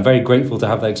which I'm very grateful to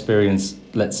have that experience,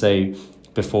 let's say,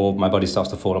 before my body starts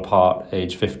to fall apart,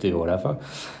 age 50 or whatever.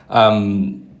 I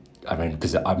mean,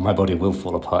 because my body will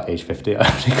fall apart age 50, I'm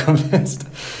actually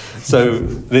convinced. So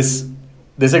this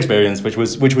experience, which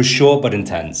was short but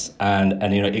intense, and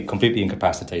it completely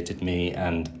incapacitated me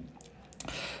and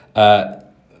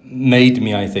made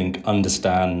me, I think,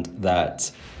 understand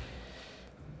that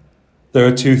there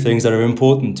are two things that are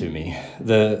important to me: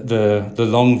 the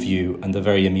long view and the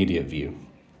very immediate view.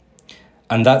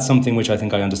 And that's something which I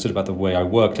think I understood about the way I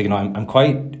work. Like, I'm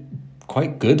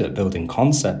quite good at building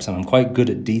concepts, and I'm quite good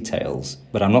at details,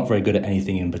 but I'm not very good at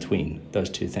anything in between those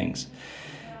two things.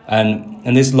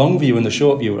 And this long view and the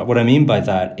short view, what I mean by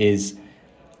that is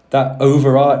that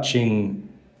overarching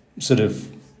sort of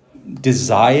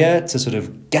desire to sort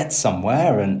of get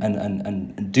somewhere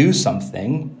and do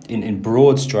something in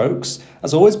broad strokes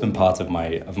has always been part of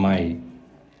my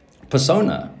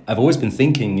persona. I've always been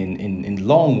thinking in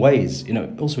long ways,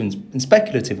 also in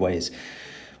speculative ways,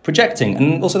 projecting.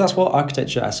 And also that's what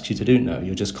architecture asks you to do. No,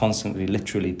 you're just constantly,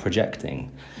 literally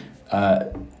projecting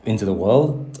into the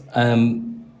world.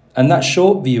 And that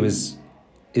short view is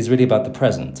really about the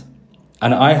present.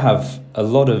 And I have a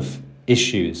lot of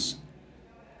issues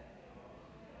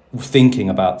thinking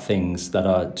about things that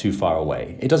are too far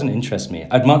away. It doesn't interest me.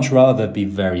 I'd much rather be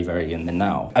very, very in the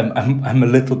now. I'm a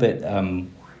little bit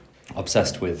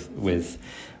obsessed with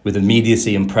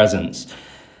immediacy and presence,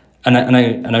 and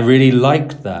I really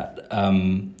like that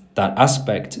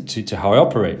aspect to how I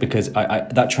operate, because I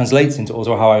that translates into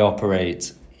also how I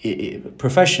operate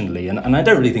professionally, and I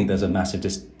don't really think there's a massive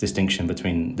distinction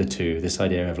between the two, this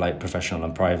idea of like professional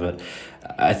and private.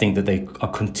 I think that they are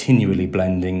continually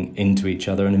blending into each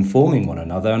other and informing one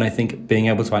another, and I think being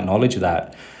able to acknowledge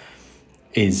that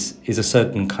is a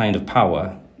certain kind of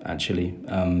power, actually.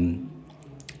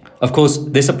 Of course,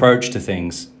 this approach to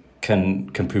things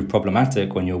can prove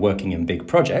problematic when you're working in big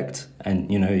projects, and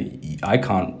I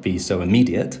can't be so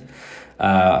immediate,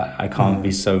 I can't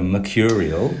be so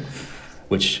mercurial,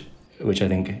 which I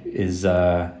think is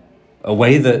a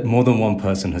way that more than one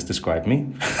person has described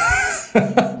me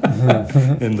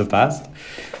in the past.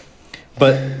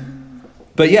 But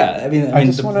yeah, I mean, I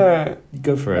just want to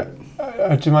go for it.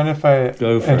 Do you mind if I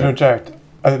interject?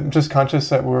 I'm just conscious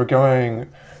that we're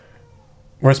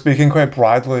speaking quite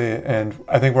broadly, and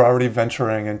I think we're already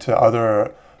venturing into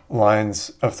other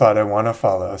lines of thought I want to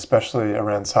follow, especially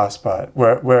around Softspot,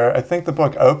 where I think the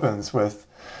book opens with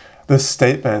this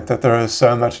statement that there is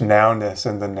so much nowness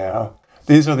in the now.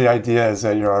 These are the ideas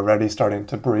that you're already starting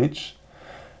to broach.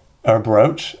 But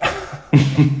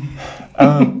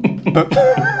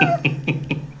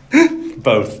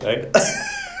both, right?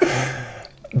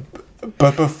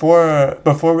 But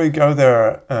before we go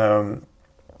there,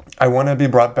 I want to be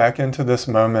brought back into this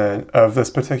moment of this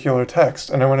particular text,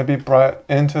 and I want to be brought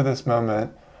into this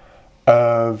moment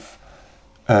of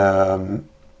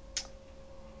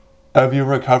you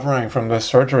recovering from this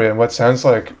surgery and what sounds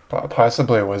like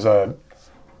possibly was a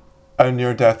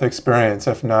near-death experience,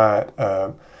 if not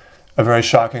a very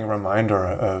shocking reminder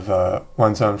of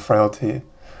one's own frailty.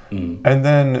 And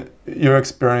then your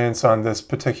experience on this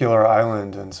particular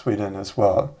island in Sweden as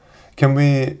well. Can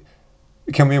we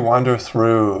wander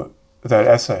through that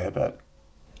essay a bit?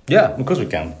 Yeah, of course we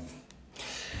can.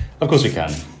 Of course we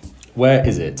can. Where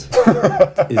is it?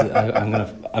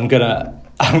 I'm gonna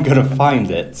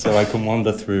find it so I can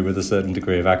wander through with a certain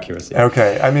degree of accuracy.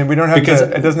 Okay. I mean, we don't have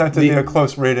it doesn't have to be a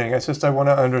close reading. It's just I want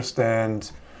to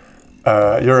understand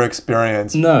your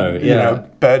experience. No, yeah.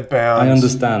 Bedbound. I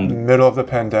understand. Middle of the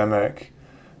pandemic,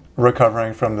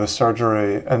 recovering from the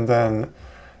surgery, and then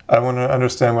I want to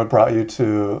understand what brought you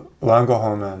to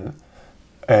Langeholmen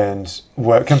and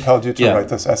what compelled you to write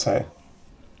this essay.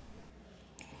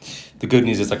 The good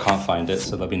news is I can't find it,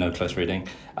 so there'll be no close reading.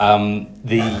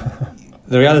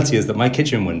 The reality is that my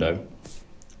kitchen window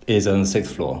is on the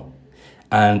 6th floor,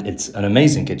 And it's an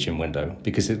amazing kitchen window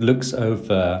because it looks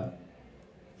over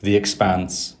the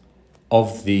expanse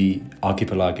of the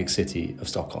archipelagic city of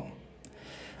Stockholm.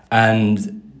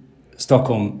 And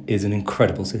Stockholm is an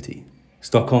incredible city.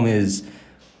 Stockholm is,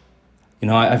 you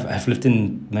know, I've lived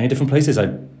in many different places.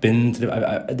 I've been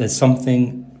to, there's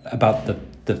something about the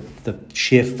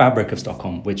sheer fabric of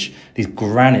Stockholm, which these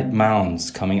granite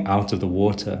mounds coming out of the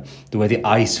water, the way the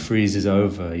ice freezes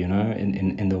over, you know,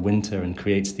 in the winter and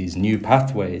creates these new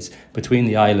pathways between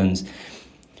the islands.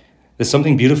 There's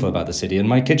something beautiful about the city. And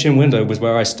my kitchen window was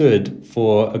where I stood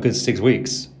for a good 6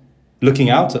 weeks, looking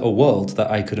out at a world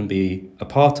that I couldn't be a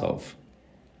part of,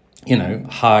 you know,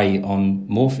 high on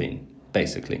morphine,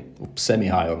 basically, or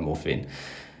semi-high on morphine,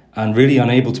 and really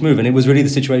unable to move. And it was really the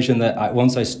situation that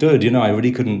once I stood, you know, I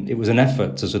really couldn't, it was an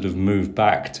effort to sort of move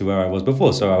back to where I was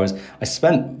before. So I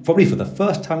spent probably for the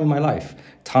first time in my life,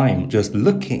 time just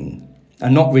looking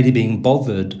and not really being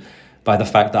bothered by the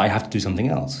fact that I have to do something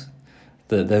else.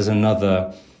 That there's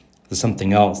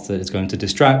something else that is going to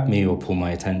distract me or pull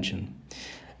my attention.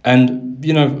 And,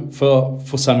 you know, for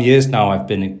some years now, I've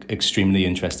been extremely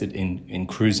interested in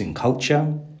cruising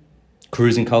culture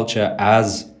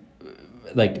as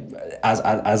a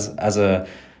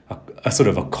sort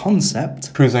of a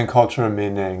concept. Cruising culture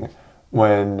meaning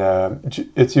when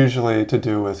it's usually to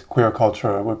do with queer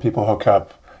culture where people hook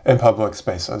up in public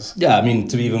spaces. Yeah, I mean,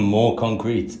 to be even more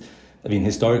concrete, I mean,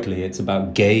 historically, it's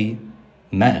about gay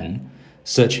men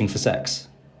searching for sex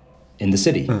in the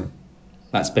city.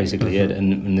 That's basically it.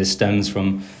 And this stems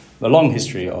from a long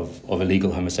history of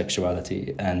illegal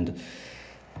homosexuality and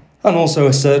also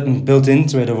a certain built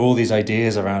into it of all these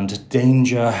ideas around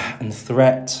danger and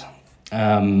threat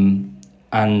and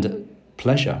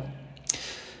pleasure.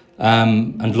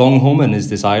 And Långholmen is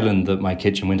this island that my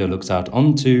kitchen window looks out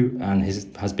onto and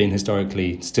has been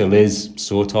historically, still is,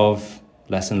 sort of,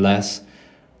 less and less,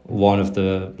 one of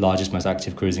the largest, most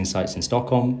active cruising sites in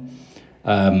Stockholm.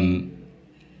 And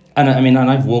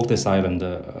I've walked this island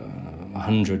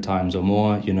 100 times or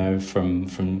more, you know,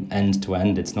 from end to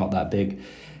end. It's not that big.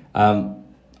 And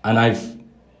I've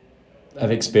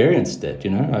experienced it, you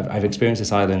know. I've experienced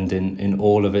this island in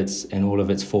all of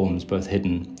its forms, both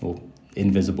hidden or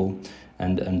invisible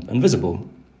and visible.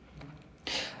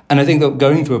 And I think that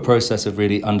going through a process of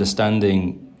really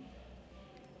understanding,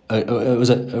 it was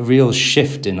a real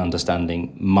shift in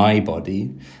understanding my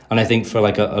body. And I think for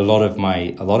like a lot of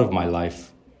my life,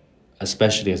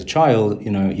 especially as a child, you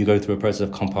know, you go through a process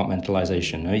of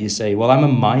compartmentalization. You know? You say, well, I'm a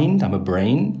mind, I'm a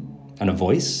brain, and a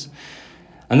voice,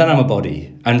 and then I'm a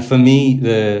body. And for me,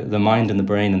 the mind and the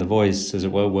brain and the voice, as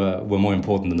it were more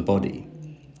important than the body.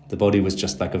 The body was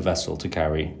just like a vessel to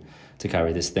carry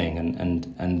this thing,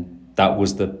 and that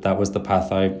was the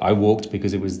path I walked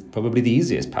because it was probably the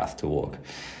easiest path to walk.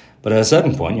 But at a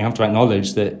certain point, you have to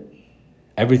acknowledge that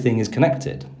everything is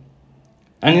connected.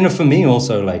 And, you know, for me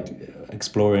also, like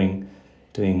exploring,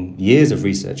 doing years of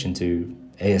research into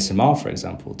ASMR, for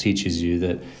example, teaches you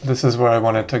that... This is where I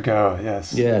wanted to go,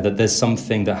 yes. Yeah, that there's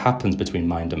something that happens between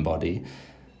mind and body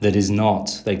that is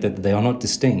not, like, that they are not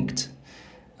distinct.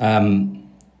 And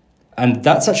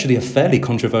that's actually a fairly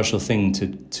controversial thing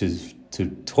to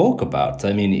talk about.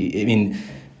 I mean,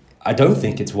 I don't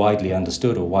think it's widely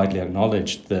understood or widely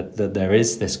acknowledged that there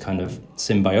is this kind of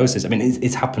symbiosis. I mean,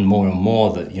 it's happened more and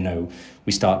more that, you know,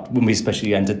 when we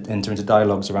especially enter into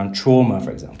dialogues around trauma,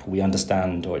 for example, we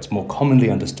understand, or it's more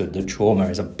commonly understood, that trauma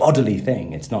is a bodily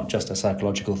thing. It's not just a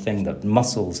psychological thing, that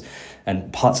muscles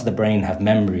and parts of the brain have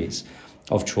memories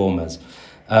of traumas.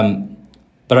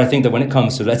 But I think that when it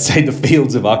comes to, let's say, the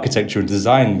fields of architecture and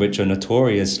design, which are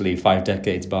notoriously 5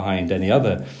 decades behind any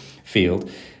other field,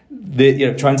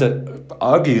 trying to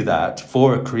argue that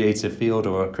for a creative field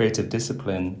or a creative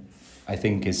discipline, I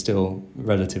think is still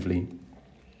relatively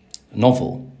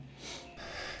novel.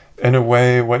 In a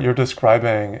way, what you're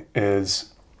describing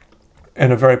is,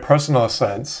 in a very personal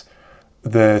sense,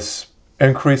 this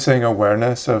increasing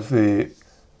awareness of the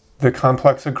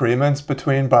complex agreements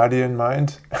between body and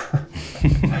mind.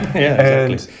 Yeah,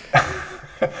 exactly.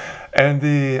 And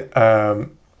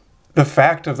the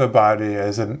fact of the body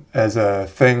as a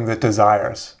thing that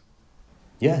desires.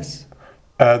 Yes.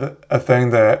 A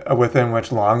thing that within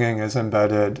which longing is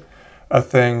embedded, a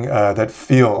thing that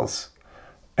feels.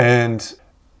 And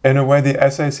in a way, the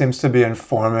essay seems to be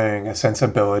informing a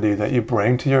sensibility that you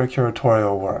bring to your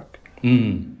curatorial work.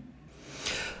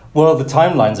 Well, the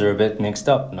timelines are a bit mixed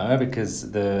up, no?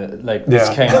 Because this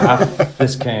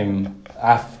came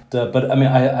after. But I mean,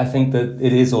 I think that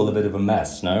it is all a bit of a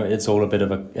mess, no? It's all a bit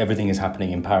of everything is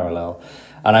happening in parallel.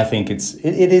 And I think it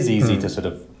is easy to sort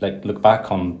of like look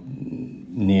back on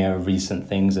near recent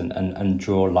things and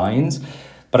draw lines.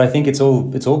 But I think it's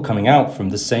all coming out from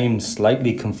the same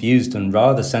slightly confused and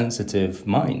rather sensitive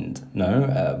mind,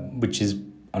 which is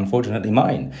unfortunately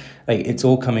mine. Like, it's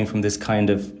all coming from this kind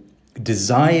of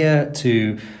desire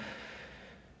to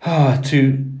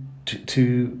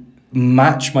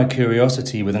match my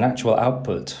curiosity with an actual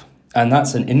output. And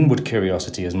that's an inward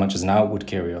curiosity as much as an outward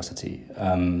curiosity.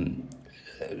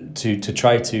 To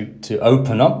try to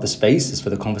open up the spaces for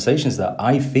the conversations that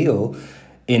I feel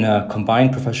in a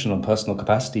combined professional and personal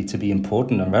capacity to be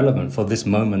important and relevant for this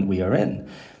moment we are in.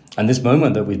 And this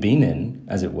moment that we've been in,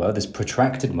 as it were, this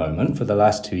protracted moment for the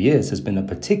last 2 years has been a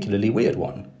particularly weird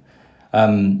one,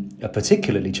 a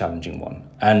particularly challenging one.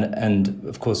 And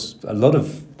of course, a lot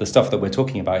of the stuff that we're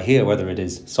talking about here, whether it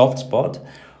is Soft Spot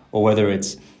or whether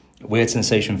it's Weird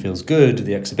Sensation Feels Good,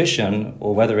 the exhibition,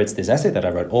 or whether it's this essay that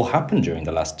I wrote, all happened during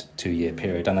the last 2-year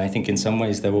period. And I think in some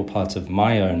ways they're all part of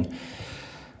my own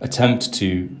attempt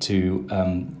to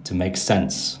make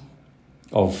sense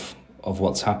of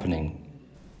what's happening.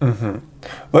 Mm-hmm.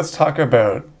 Let's talk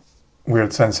about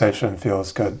Weird Sensation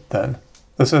Feels Good then.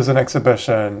 This is an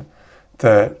exhibition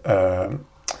that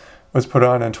was put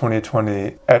on in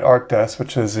 2020 at ArkDes,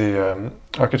 which is the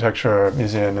architecture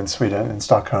museum in Sweden, in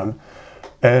Stockholm.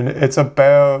 And it's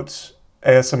about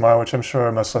ASMR, which I'm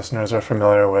sure most listeners are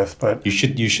familiar with. But you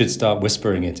should start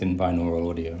whispering it in binaural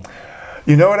audio.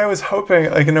 You know what I was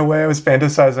hoping? Like, in a way, I was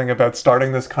fantasizing about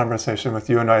starting this conversation with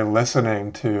you and I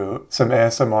listening to some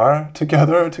ASMR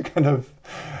together to kind of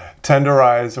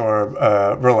tenderize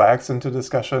or relax into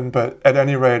discussion. But at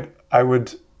any rate, I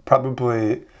would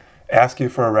probably ask you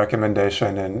for a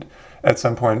recommendation and at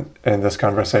some point in this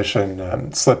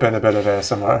conversation slip in a bit of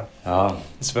ASMR. Oh,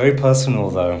 it's very personal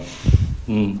though.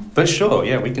 But sure,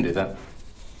 yeah, we can do that.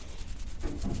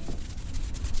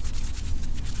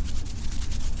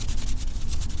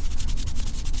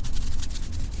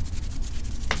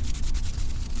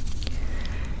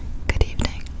 Good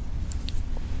evening.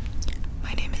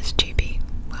 My name is GB.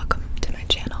 Welcome to my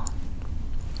channel.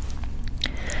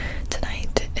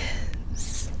 Tonight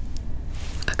is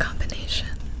a combination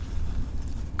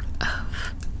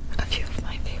of a few of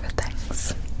my favorite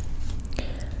things.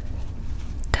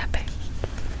 Tapping,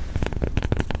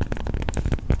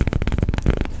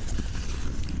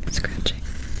 scratching,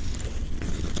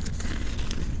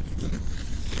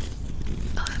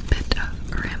 a bit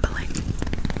of rambling,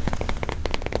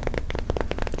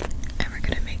 and we're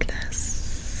gonna make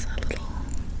this a little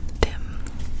dim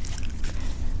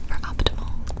for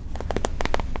optimal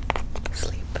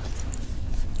sleep.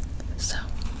 So,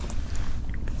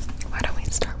 why don't we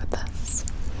start with this?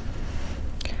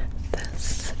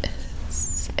 This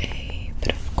is a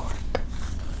bit of cork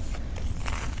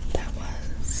that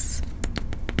was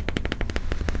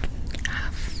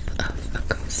half of a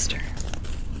coaster.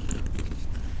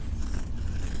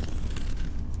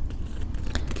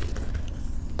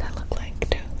 That looked like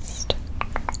toast.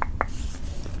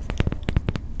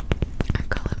 I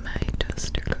call it my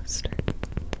toaster coaster.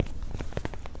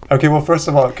 Okay, well, first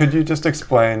of all, could you just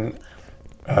explain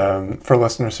for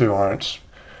listeners who aren't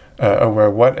aware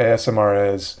what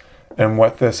ASMR is and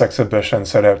what this exhibition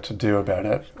set out to do about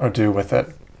it or do with it?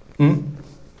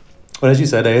 Well, as you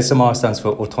said, ASMR stands for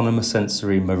Autonomous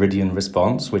Sensory Meridian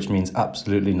Response, which means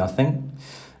absolutely nothing.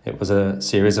 It was a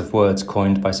series of words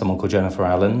coined by someone called Jennifer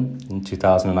Allen in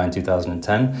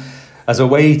 2009-2010 as a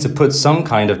way to put some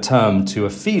kind of term to a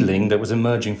feeling that was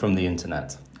emerging from the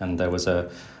internet. And there was a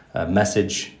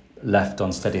message left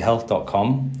on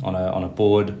steadyhealth.com on a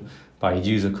board by a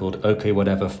user called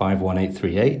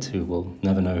OKWhatever51838, who will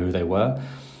never know who they were,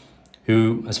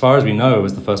 who, as far as we know,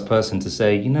 was the first person to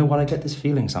say, you know what, I get this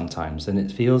feeling sometimes, and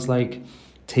it feels like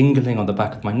tingling on the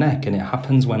back of my neck, and it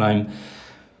happens when I'm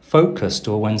focused,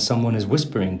 or when someone is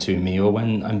whispering to me, or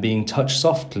when I'm being touched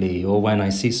softly, or when I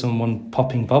see someone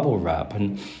popping bubble wrap,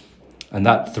 and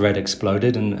that thread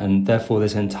exploded, and therefore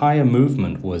this entire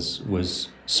movement was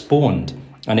spawned.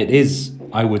 And it is,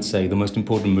 I would say, the most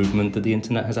important movement that the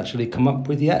internet has actually come up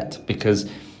with yet, because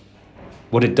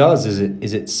what it does is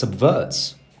it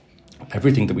subverts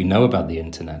everything that we know about the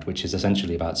internet, which is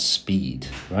essentially about speed,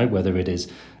 right? Whether it is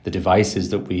the devices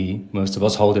that most of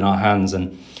us hold in our hands,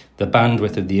 and the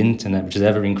bandwidth of the internet, which is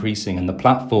ever increasing, and the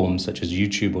platforms such as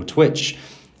YouTube or Twitch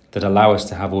that allow us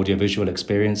to have audiovisual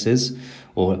experiences,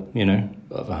 or,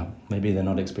 maybe they're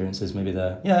not experiences, maybe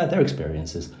they're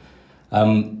experiences.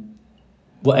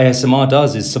 What ASMR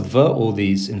does is subvert all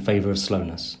these in favor of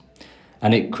slowness.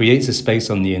 And it creates a space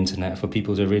on the internet for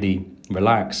people to really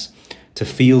relax, to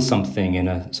feel something in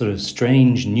a sort of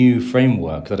strange new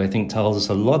framework that I think tells us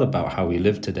a lot about how we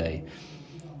live today.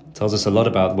 It tells us a lot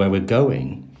about where we're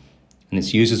going. and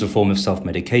it's used as a form of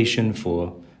self-medication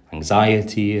for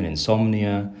anxiety and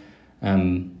insomnia.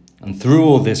 And through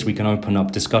all this, we can open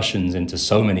up discussions into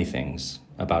so many things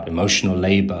about emotional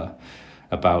labor,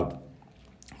 about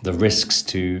the risks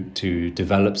to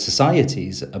develop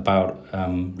societies, about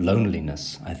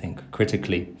loneliness, I think,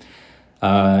 critically.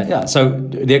 So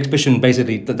the exhibition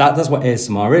basically, that's what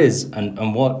ASMR is,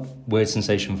 and what Weird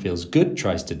Sensation Feels Good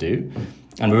tries to do.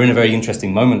 And we're in a very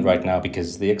interesting moment right now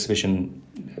because the exhibition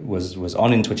was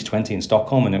on in 2020 in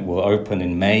Stockholm, and it will open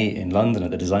in May in London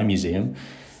at the Design Museum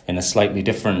in a slightly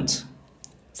different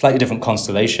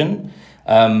constellation,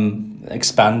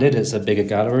 expanded. It's a bigger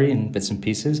gallery in bits and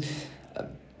pieces.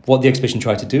 What the exhibition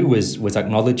tried to do was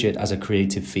acknowledge it as a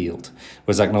creative field,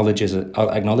 was acknowledge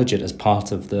it as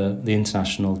part of the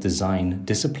international design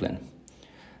discipline,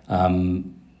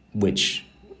 which,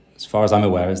 as far as I'm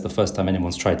aware, is the first time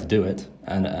anyone's tried to do it.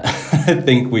 And I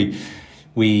think we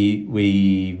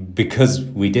because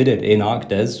we did it in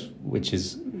ArkDes, which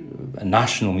is a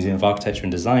national museum of architecture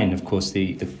and design, of course,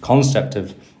 the concept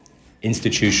of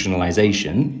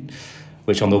institutionalization,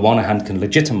 which on the one hand can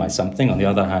legitimize something, on the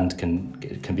other hand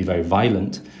can be very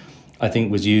violent, I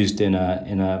think was used in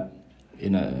an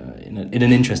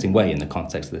interesting way in the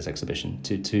context of this exhibition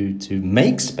to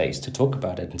make space to talk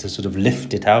about it and to sort of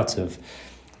lift it out of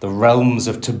the realms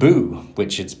of taboo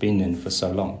which it's been in for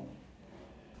so long.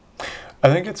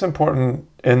 I think it's important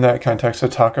in that context to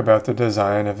talk about the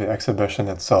design of the exhibition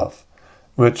itself,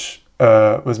 which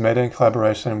was made in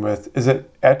collaboration with, is it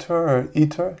ETER or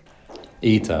ITER?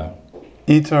 ITER.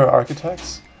 ITER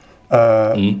Architects,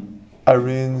 Irene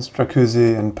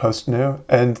Stracuzzi and Post New.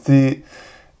 And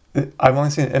I've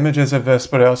only seen images of this,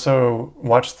 but I also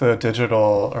watched the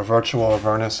digital or virtual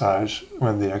vernissage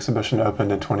when the exhibition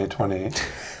opened in 2020 to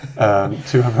a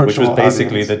virtual Which was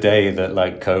basically audience. the day that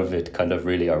like COVID kind of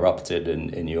really erupted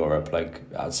in Europe, like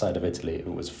outside of Italy.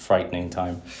 It was a frightening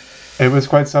time. It was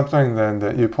quite something then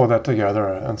that you pulled that together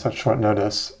on such short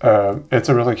notice. It's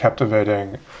a really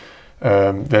captivating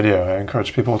video. I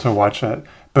encourage people to watch it.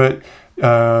 But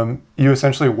you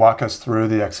essentially walk us through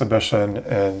the exhibition,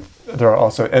 and there are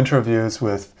also interviews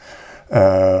with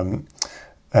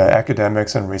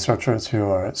academics and researchers who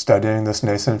are studying this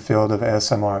nascent field of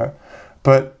ASMR.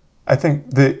 But I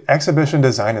think the exhibition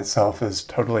design itself is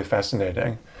totally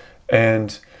fascinating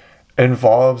and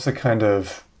involves a kind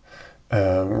of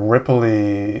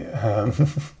ripply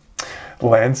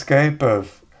landscape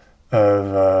of I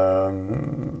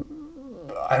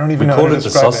don't even know how to describe it. We call it the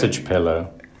sausage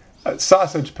pillow.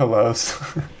 Sausage pillows.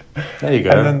 There you go.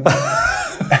 And then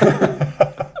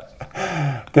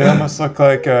they almost look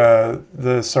like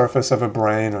the surface of a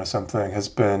brain or something has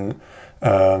been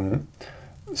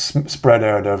spread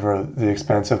out over the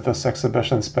expanse of this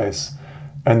exhibition space.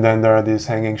 And then there are these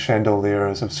hanging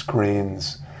chandeliers of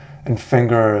screens and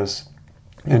fingers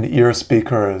and ear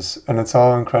speakers. And it's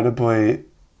all incredibly,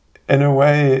 in a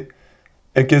way,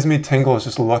 it gives me tingles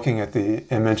just looking at the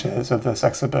images of this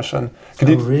exhibition.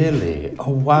 Really?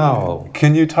 Oh, wow.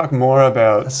 Can you talk more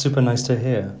about... That's super nice to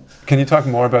hear. Can you talk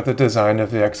more about the design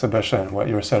of the exhibition, what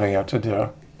you were setting out to do?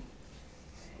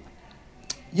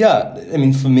 Yeah, I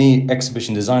mean, for me,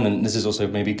 exhibition design, and this is also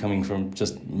maybe coming from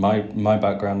just my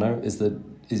background now,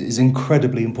 is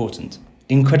incredibly important.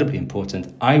 Incredibly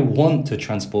important. I want to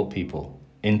transport people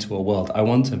into a world. I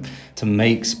want to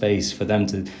make space for them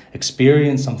to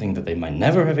experience something that they might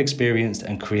never have experienced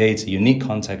and create a unique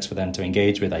context for them to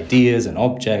engage with ideas and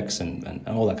objects and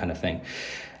all that kind of thing.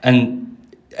 And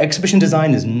exhibition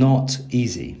design is not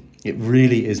easy. It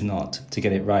really is not, to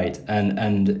get it right.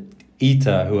 And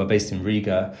ITER, who are based in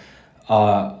Riga,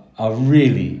 are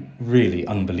really, really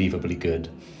unbelievably good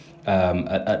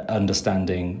at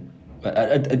understanding,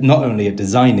 not only at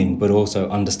designing, but also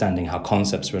understanding how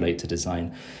concepts relate to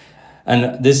design.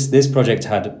 And this project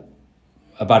had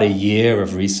about a year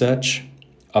of research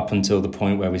up until the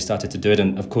point where we started to do it.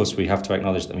 And of course, we have to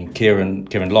acknowledge that, I mean,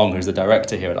 Kieran Long, who's the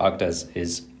director here at ArkDes,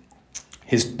 is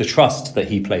the trust that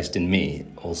he placed in me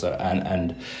also.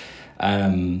 And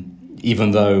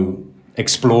even though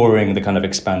exploring the kind of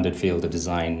expanded field of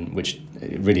design, which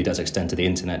really does extend to the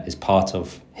internet, is part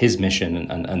of his mission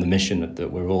and the mission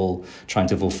that we're all trying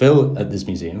to fulfill at this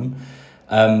museum.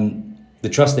 The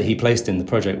trust that he placed in the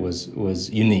project was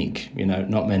unique. You know,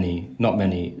 not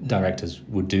many directors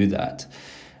would do that.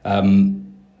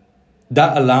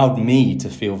 That allowed me to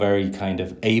feel very kind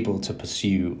of able to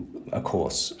pursue a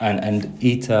course, and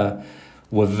ITER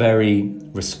were very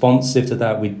responsive to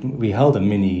that. We held a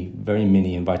very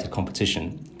mini invited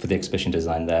competition for the exhibition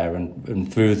design there,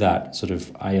 and through that sort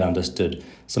of I understood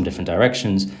some different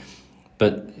directions.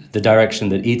 But the direction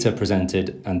that ITA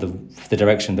presented and the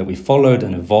direction that we followed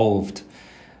and evolved,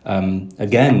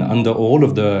 again, under all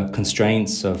of the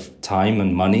constraints of time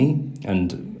and money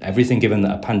and everything, given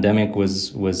that a pandemic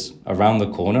was around the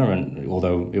corner, and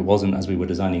although it wasn't as we were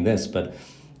designing this, but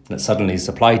that suddenly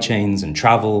supply chains and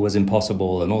travel was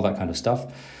impossible and all that kind of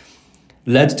stuff,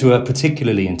 led to a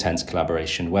particularly intense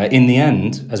collaboration where in the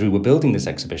end, as we were building this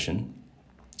exhibition,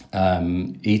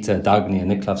 Ita, Dagny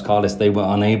and Niklaus Karlis, they were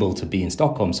unable to be in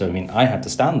Stockholm. So, I mean, I had to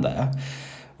stand there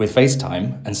with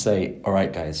FaceTime and say, all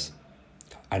right, guys,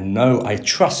 I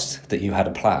trust that you had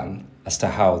a plan as to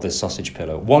how this sausage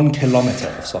pillow, 1 kilometer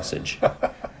of sausage,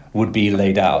 would be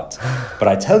laid out. But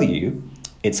I tell you,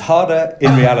 it's harder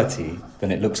in reality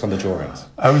than it looks on the drawings.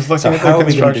 I was looking at the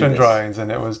construction drawings,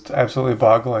 and it was absolutely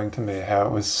boggling to me how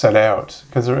it was set out,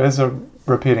 because there is a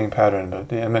repeating pattern, but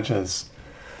the images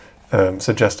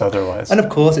suggest otherwise. And of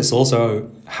course, it's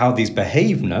also how these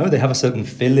behave, no? They have a certain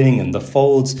filling and the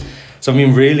folds. So, I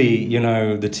mean, really,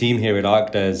 the team here at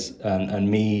ArcDes and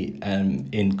me,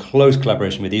 in close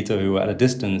collaboration with Ito, who were at a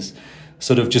distance,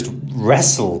 sort of just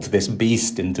wrestled this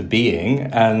beast into being,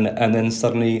 and then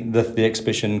suddenly the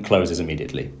exhibition closes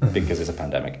immediately because it's a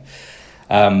pandemic.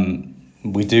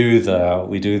 We do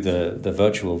the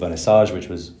virtual vernissage, which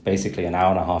was basically an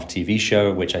 1.5-hour TV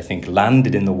show, which I think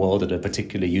landed in the world at a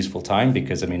particularly useful time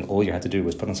because, I mean, all you had to do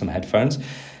was put on some headphones,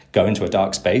 go into a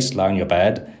dark space, lie on your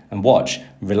bed and watch,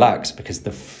 relax, because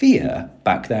the fear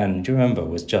back then, do you remember,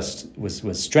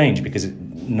 was strange because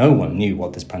no one knew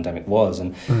what this pandemic was.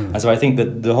 And so I think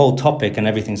that the whole topic and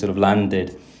everything sort of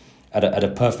landed at a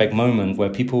perfect moment where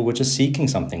people were just seeking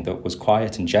something that was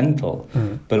quiet and gentle,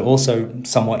 but also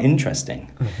somewhat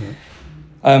interesting.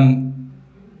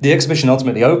 The exhibition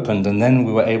ultimately opened, and then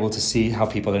we were able to see how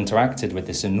people interacted with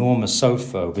this enormous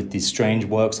sofa, with these strange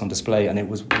works on display, and it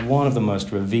was one of the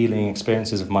most revealing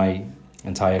experiences of my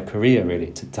entire career,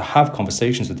 really, to have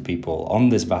conversations with people on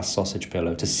this vast sausage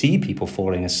pillow, to see people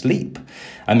falling asleep.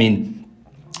 I mean,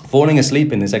 falling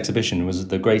asleep in this exhibition was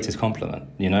the greatest compliment,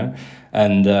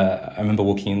 And I remember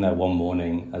walking in there one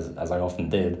morning, as I often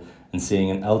did, and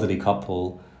seeing an elderly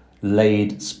couple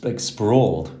laid,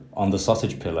 sprawled on the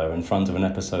sausage pillow in front of an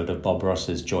episode of Bob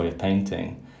Ross's Joy of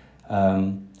Painting,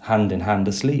 hand in hand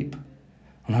asleep.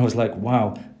 And I was like,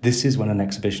 wow, this is when an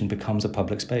exhibition becomes a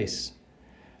public space.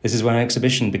 This is when an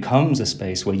exhibition becomes a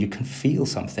space where you can feel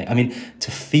something. I mean, to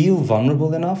feel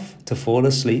vulnerable enough to fall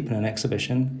asleep in an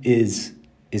exhibition is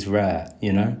rare,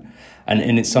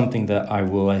 And it's something that I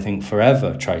will, I think,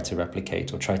 forever try to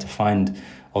replicate or try to find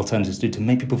alternatives to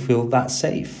make people feel that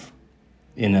safe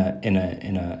in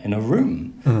a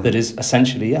room that is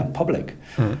essentially public.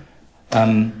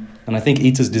 And I think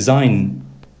Ita's design,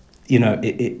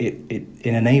 it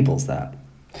enables that.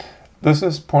 This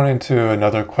is pointing to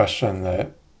another question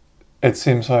that it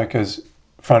seems like is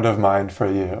front of mind for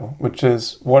you, which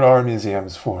is, what are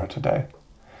museums for today?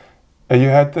 You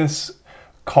had this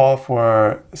call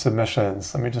for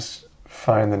submissions. Let me just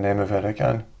find the name of it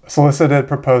again. Solicited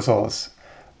proposals.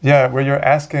 Yeah, where you're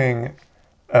asking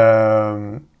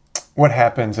what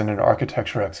happens in an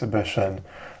architecture exhibition,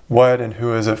 what and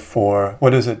who is it for, what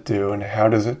does it do, and how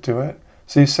does it do it?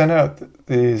 So you sent out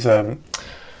these,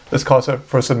 this calls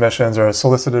for submissions or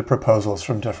solicited proposals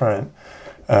from different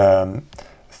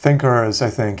thinkers, I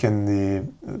think, in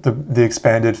the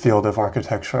expanded field of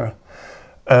architecture.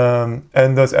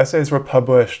 And those essays were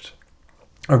published,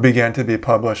 or began to be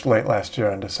published late last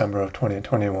year in December of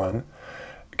 2021.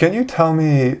 Can you tell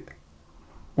me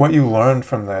what you learned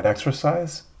from that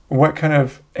exercise? What kind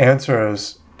of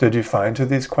answers did you find to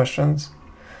these questions?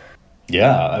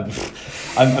 Yeah,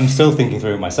 I'm still thinking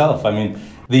through it myself. I mean,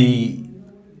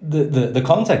 the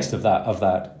context of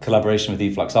that collaboration with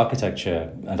Eflux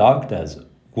Architecture and ArcDes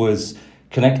was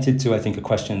connected to, I think, a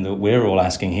question that we're all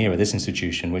asking here at this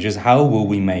institution, which is how will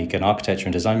we make an architecture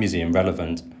and design museum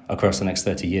relevant across the next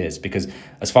 30 years? Because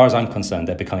as far as I'm concerned,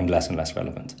 they're becoming less and less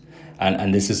relevant.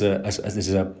 And this is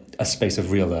a space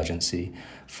of real urgency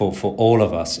for all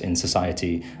of us in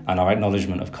society and our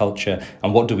acknowledgement of culture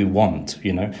and what do we want,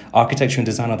 Architecture and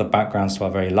design are the backgrounds to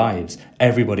our very lives.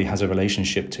 Everybody has a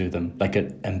relationship to them, like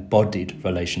an embodied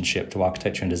relationship to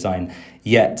architecture and design.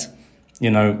 Yet,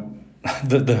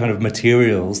 the kind of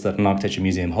materials that an architecture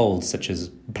museum holds, such as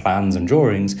plans and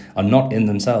drawings, are not in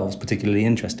themselves particularly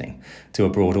interesting to a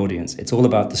broad audience. It's all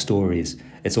about the stories.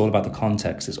 It's all about the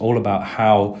context. It's all about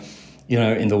how,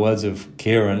 in the words of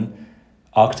Kieran,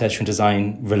 architecture and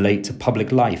design relate to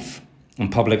public life.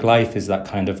 And public life is that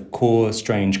kind of core,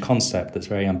 strange concept that's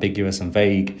very ambiguous and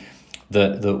vague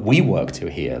that we work to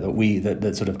here,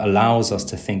 that sort of allows us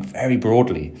to think very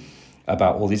broadly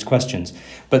about all these questions.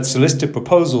 But Solicitors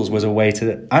Proposals was a way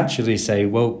to actually say,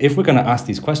 well, if we're going to ask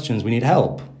these questions, we need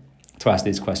help to ask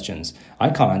these questions. I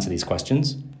can't answer these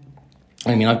questions.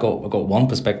 I mean, I've got one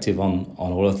perspective on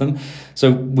all of them.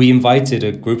 So we invited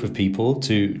a group of people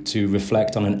to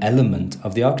reflect on an element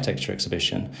of the architecture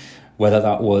exhibition, whether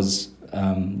that was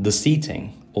the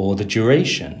seating or the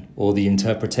duration or the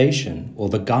interpretation or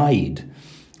the guide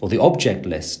or the object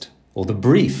list or the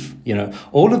brief,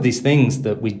 all of these things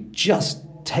that we just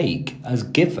take as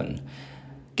given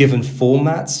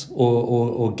formats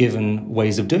or given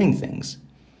ways of doing things.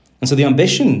 And so the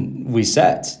ambition we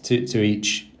set to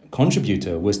each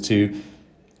contributor was to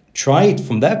try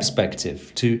from their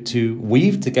perspective to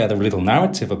weave together a little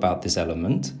narrative about this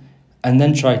element and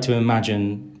then try to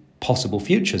imagine possible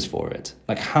futures for it.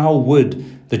 Like, how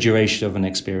would the duration of an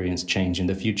experience change in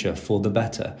the future for the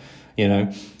better,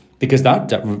 Because that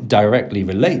directly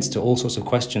relates to all sorts of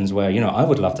questions where, I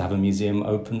would love to have a museum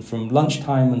open from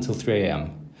lunchtime until 3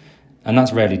 a.m. And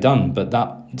that's rarely done, but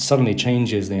that suddenly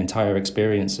changes the entire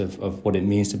experience of what it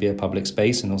means to be a public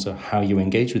space and also how you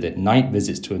engage with it. Night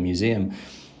visits to a museum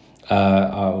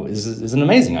is an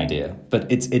amazing idea,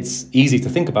 but it's easy to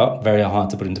think about, very hard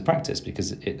to put into practice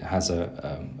because it has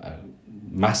a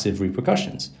massive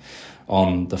repercussions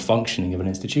on the functioning of an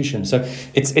institution. So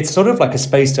it's sort of like a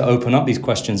space to open up these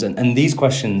questions, and these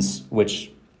questions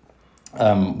which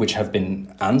have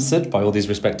been answered by all these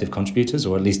respective contributors,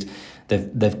 or at least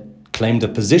they've claimed a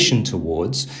position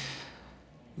towards,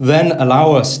 then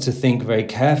allow us to think very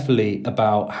carefully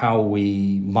about how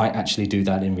we might actually do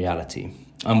that in reality.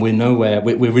 And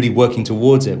we're really working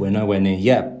towards it. We're nowhere near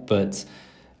yet, but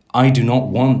I do not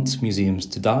want museums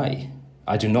to die.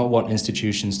 I do not want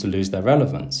institutions to lose their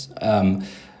relevance.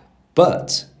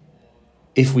 But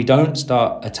if we don't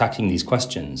start attacking these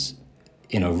questions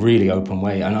in a really open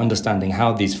way and understanding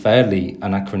how these fairly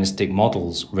anachronistic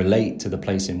models relate to the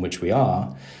place in which we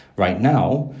are right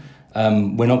now,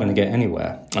 we're not going to get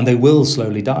anywhere. And they will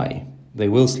slowly die. They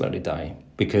will slowly die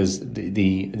because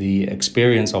the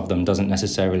experience of them isn't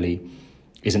necessarily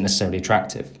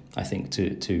attractive, I think,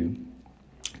 to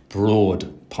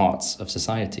broad parts of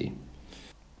society.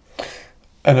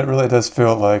 And it really does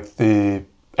feel like the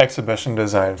exhibition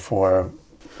design for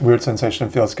Weird Sensation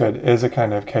Feels Good is a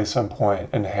kind of case in point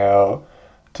in how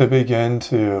to begin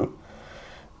to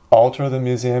alter the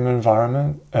museum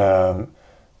environment.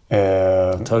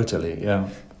 Totally, yeah.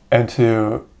 And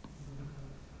to,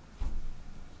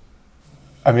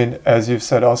 as you've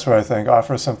said elsewhere, I think,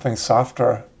 offer something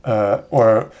softer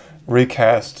or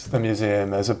recast the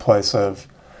museum as a place of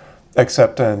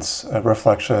acceptance,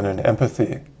 reflection, and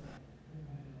empathy.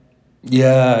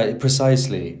 Yeah,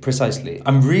 precisely.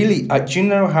 I'm really, do you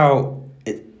know how,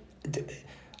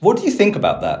 what do you think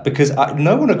about that? Because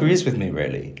no one agrees with me,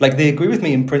 really. Like, they agree with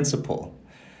me in principle.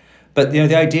 But,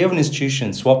 the idea of an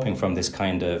institution swapping from this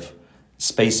kind of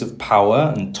space of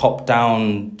power and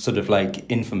top-down sort of like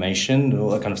information and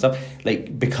all that kind of stuff,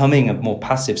 like becoming a more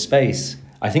passive space,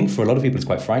 I think for a lot of people it's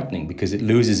quite frightening because it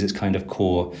loses its kind of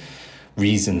core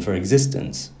reason for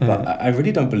existence. But I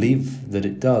really don't believe that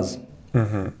it does.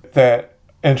 Mm-hmm. That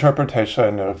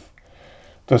interpretation of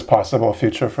this possible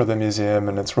future for the museum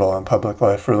and its role in public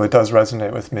life really does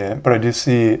resonate with me. But I do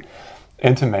see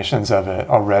intimations of it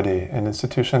already in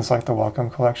institutions like the Wellcome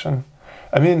Collection.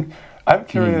 I'm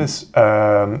curious,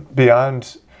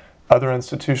 beyond other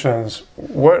institutions,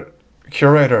 what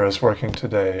curator is working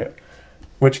today?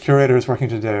 Which curators working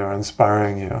today are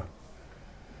inspiring you?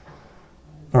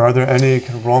 Or are there any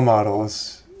kind of role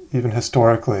models, even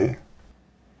historically?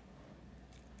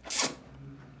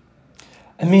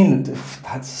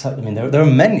 There are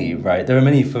many, right? There are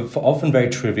many for often very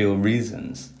trivial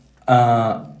reasons.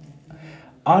 I've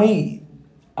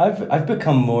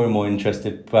become more and more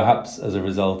interested, perhaps as a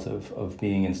result of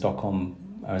being in Stockholm.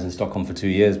 I was in Stockholm for 2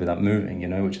 years without moving,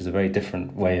 which is a very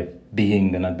different way of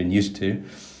being than I'd been used to,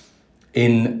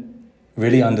 in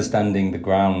really understanding the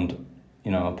ground,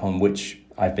 upon which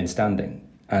I've been standing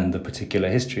and the particular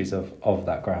histories of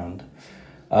that ground.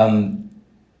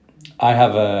 I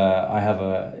have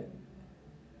a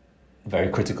very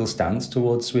critical stance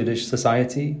towards Swedish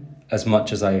society, as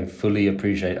much as I fully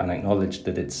appreciate and acknowledge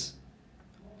that it's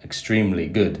extremely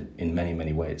good in many,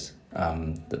 many ways.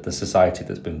 That the society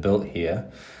that's been built here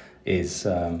is,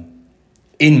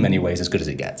 in many ways, as good as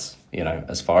it gets.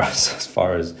 As far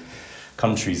as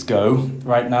countries go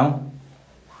right now.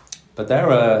 But there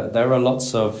are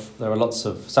lots of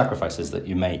sacrifices that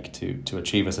you make to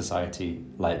achieve a society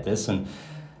like this, and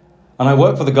I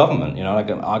work for the government. Like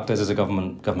ArkDes is a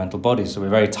governmental body, so we're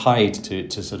very tied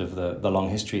to sort of the long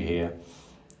history here.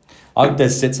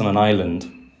 ArkDes sits on an island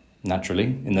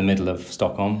naturally, in the middle of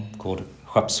Stockholm, called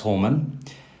Skeppsholmen,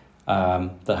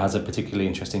 that has a particularly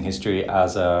interesting history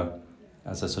as a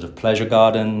sort of pleasure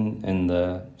garden in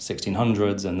the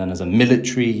 1600s, and then as a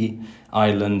military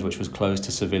island which was closed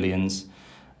to civilians,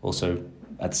 also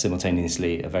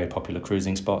simultaneously a very popular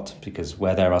cruising spot, because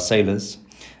where there are sailors,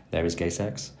 there is gay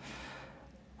sex.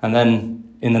 And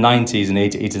then in the 90s and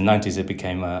 80s and 90s, it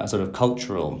became a sort of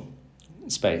cultural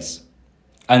space.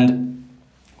 And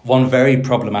one very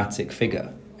problematic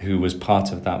figure who was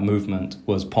part of that movement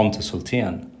was Pontus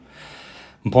Hultén.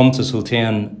 Pontus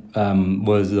Hultén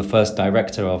was the first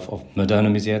director of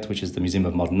Moderna Museet, which is the Museum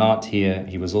of Modern Art here.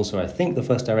 He was also, I think, the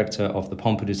first director of the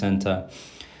Pompidou Center.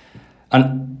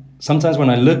 And sometimes when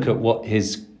I look at what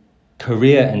his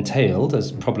career entailed,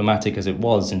 as problematic as it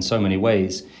was in so many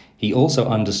ways, he also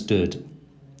understood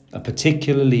he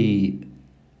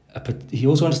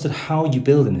also understood how you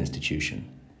build an institution,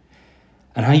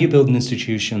 and how you build an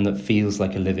institution that feels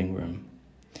like a living room.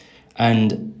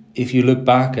 And if you look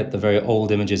back at the very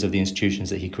old images of the institutions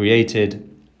that he created,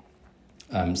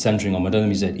 centering on Moderna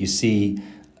Museet, you see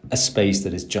a space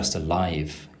that is just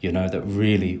alive, that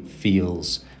really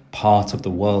feels part of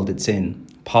the world it's in,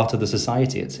 part of the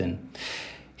society it's in.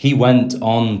 He went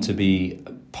on to be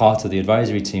part of the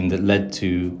advisory team that led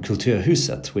to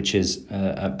Kulturhuset, which is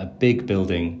a big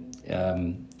building,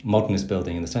 modernist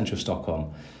building in the center of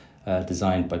Stockholm,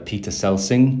 designed by Peter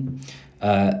Celsing,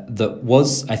 that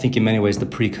was, I think, in many ways the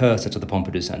precursor to the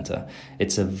Pompidou Center.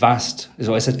 It's a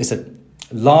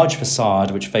large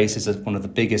facade which faces one of the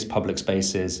biggest public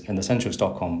spaces in the center of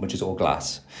Stockholm, which is all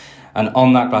glass. And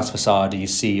on that glass facade, you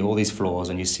see all these floors,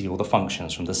 and you see all the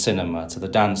functions, from the cinema to the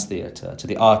dance theatre, to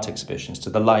the art exhibitions, to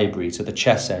the library, to the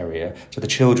chess area, to the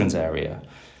children's area.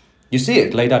 You see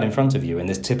it laid out in front of you in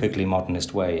this typically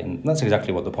modernist way, and that's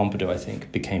exactly what the Pompidou, I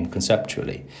think, became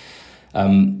conceptually.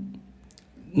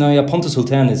 Pontus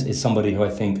Hultén is somebody who I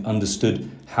think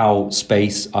understood how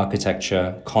space,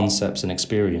 architecture, concepts, and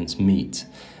experience meet,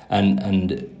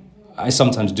 and I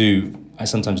sometimes do, I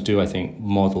think,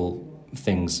 model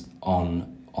things on.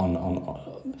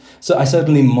 So I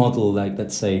certainly model, like,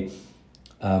 let's say,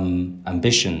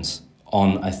 ambitions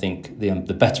on, I think,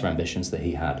 the better ambitions that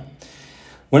he had.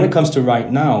 When it comes to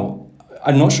right now,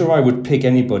 I'm not sure I would pick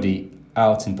anybody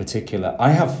out in particular. I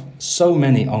have so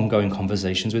many ongoing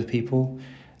conversations with people.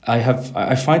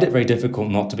 I find it very difficult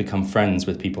not to become friends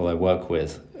with people I work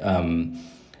with. And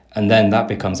then that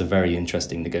becomes a very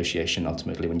interesting negotiation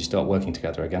ultimately when you start working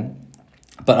together again.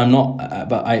 But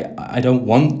I don't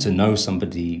want to know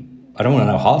somebody. I don't want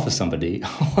to know half of somebody.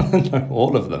 I want to know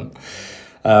all of them,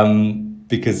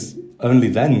 because only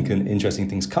then can interesting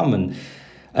things come.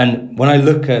 And when I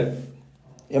look at,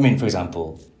 for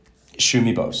example,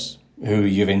 Shumi Bose, who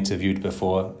you've interviewed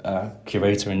before,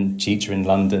 curator and teacher in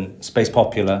London, Space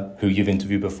Popular, who you've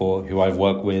interviewed before, who I've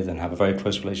worked with and have a very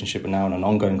close relationship with now and an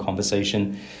ongoing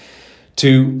conversation,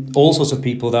 to all sorts of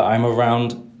people that are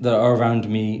around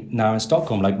me now in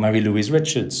Stockholm, like Marie-Louise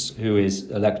Richards, who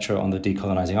is a lecturer on the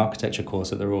Decolonizing Architecture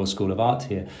course at the Royal School of Art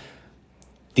here.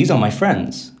 These are my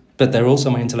friends, but they're also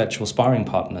my intellectual sparring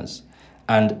partners.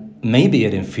 And maybe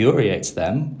it infuriates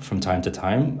them from time to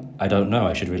time. I don't know,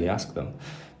 I should really ask them.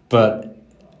 But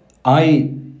my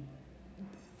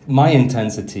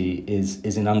intensity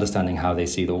is in understanding how they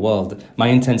see the world. My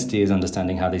intensity is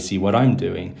understanding how they see what I'm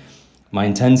doing. My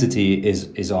intensity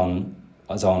is on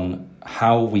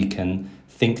how we can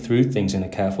think through things in a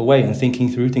careful way. And thinking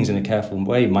through things in a careful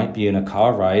way might be in a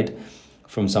car ride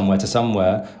from somewhere to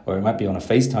somewhere, or it might be on a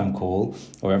FaceTime call,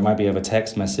 or it might be over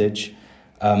text message.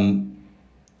 And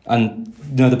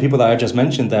the people that I just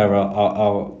mentioned there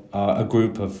are a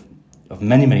group of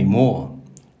many, many more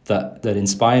that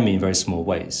inspire me in very small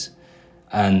ways.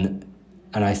 And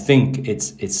I think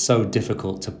it's so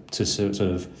difficult to sort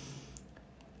of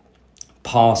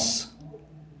pass,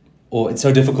 or it's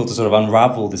so difficult to sort of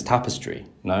unravel this tapestry,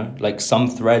 Like some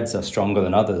threads are stronger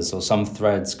than others, or some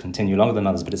threads continue longer than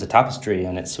others, but it's a tapestry,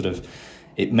 and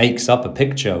it makes up a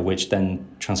picture which then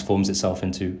transforms itself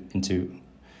into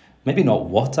maybe not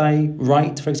what I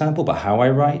write, for example, but how I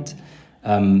write.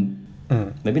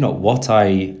 Maybe not what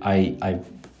I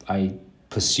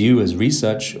pursue as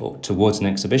research or towards an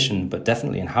exhibition, but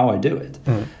definitely in how I do it.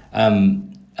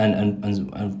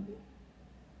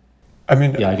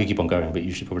 I could keep on going, but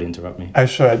you should probably interrupt me. I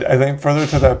should. I think further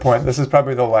to that point, this is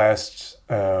probably the last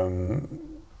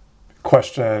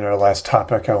question or last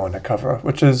topic I want to cover,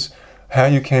 which is how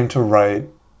you came to write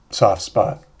Soft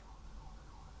Spot.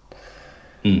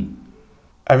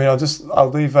 I'll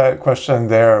leave that question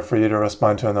there for you to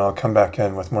respond to, and then I'll come back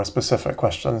in with more specific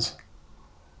questions.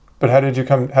 But how did you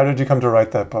come to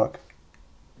write that book?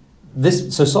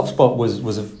 Soft Spot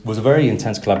was a very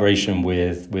intense collaboration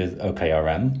with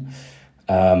OKRM,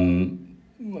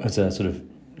 as a sort of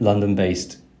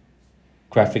London-based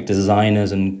graphic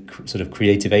designers and sort of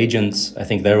creative agents. I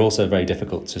think they're also very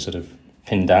difficult to sort of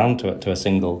pin down to a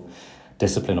single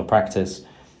discipline or practice.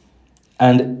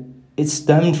 And it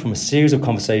stemmed from a series of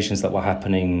conversations that were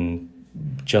happening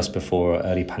just before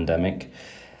early pandemic.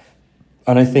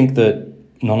 And I think that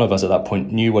none of us at that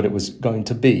point knew what it was going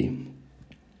to be.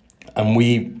 And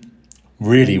we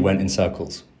really went in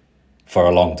circles for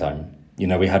a long time. You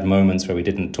know, we had moments where we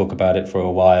didn't talk about it for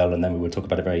a while, and then we would talk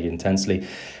about it very intensely.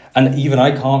 And even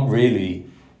I can't really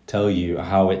tell you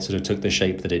how it sort of took the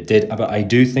shape that it did. But I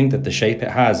do think that the shape it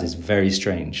has is very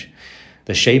strange.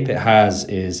 The shape it has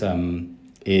is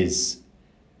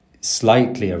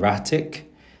slightly erratic,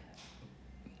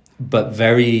 but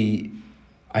very,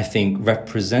 I think,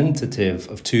 representative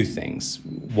of two things.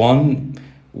 One,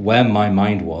 where my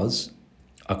mind was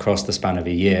across the span of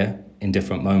a year in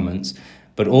different moments,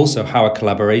 but also how a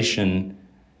collaboration,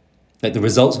 like the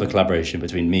results of a collaboration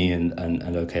between me and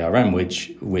OKRM,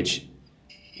 which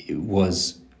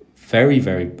was very,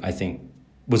 very, I think,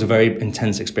 was a very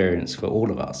intense experience for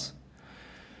all of us.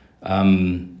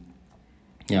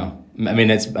 Yeah, I mean,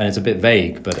 it's a bit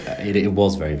vague, but it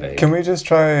was very vague. Can we just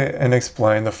try and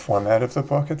explain the format of the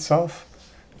book itself?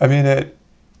 I mean,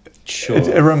 Sure.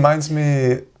 It reminds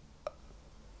me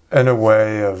in a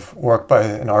way of work by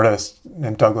an artist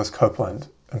named Douglas Copeland.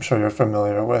 I'm sure you're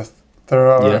familiar with.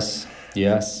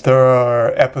 Yes. There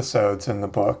are episodes in the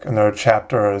book, and there are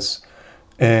chapters,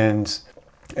 and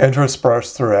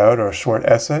interspersed throughout are short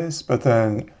essays, but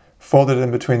then folded in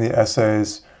between the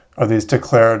essays are these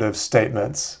declarative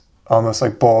statements, almost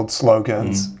like bold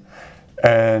slogans.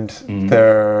 And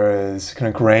there is kind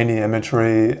of grainy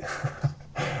imagery,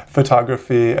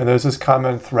 photography, and there's this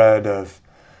common thread of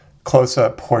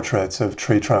close-up portraits of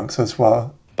tree trunks as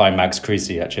well. By Max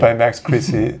Creasy, actually. By Max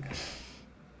Creasy.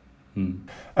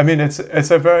 I mean, it's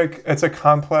a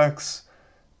complex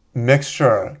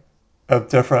mixture of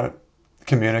different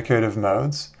communicative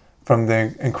modes, from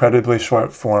the incredibly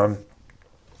short form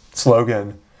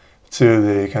slogan to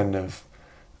the kind of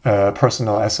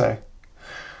personal essay.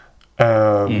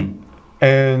 And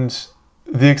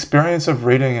the experience of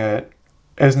reading it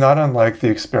is not unlike the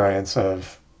experience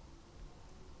of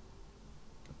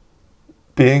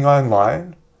being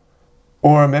online,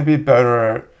 or maybe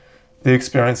better, the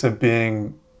experience of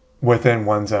being within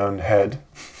one's own head.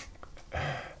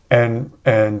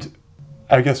 and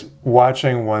I guess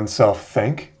watching oneself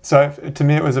think. So to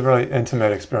me, it was a really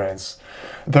intimate experience.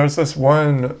 There's this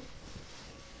one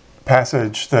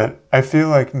passage that I feel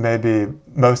like maybe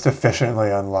most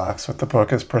efficiently unlocks what the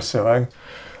book is pursuing.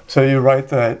 So you write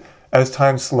that as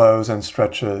time slows and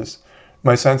stretches,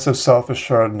 my sense of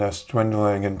self-assuredness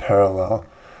dwindling in parallel,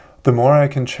 the more I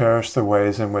can cherish the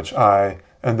ways in which I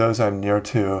and those I'm near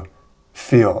to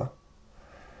feel.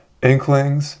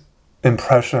 Inklings,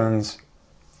 impressions,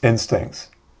 instincts.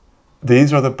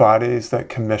 These are the bodies that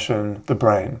commission the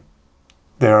brain.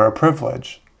 They are a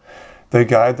privilege. They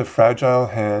guide the fragile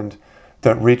hand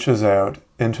that reaches out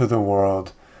into the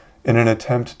world in an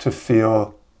attempt to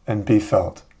feel and be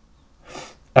felt.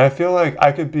 And I feel like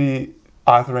I could be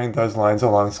authoring those lines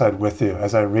alongside with you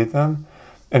as I read them,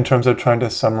 in terms of trying to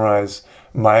summarize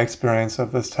my experience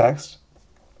of this text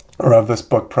or of this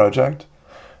book project.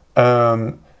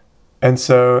 And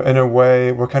so in a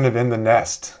way, we're kind of in the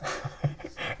nest,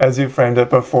 as you framed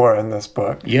it before in this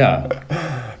book. Yeah.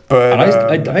 But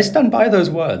and I stand by those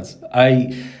words.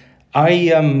 I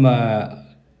am,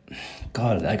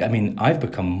 God, like, I mean, I've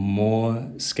become more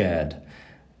scared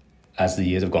as the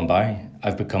years have gone by.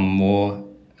 I've become more,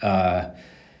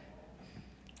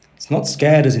 it's not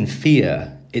scared as in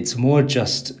fear. It's more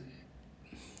just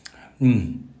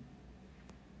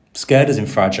scared as in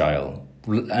fragile.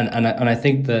 And I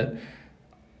think that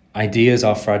ideas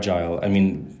are fragile. I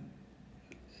mean,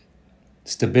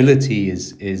 stability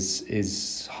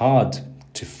is hard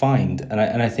to find, and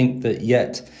I think that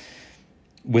yet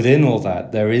within all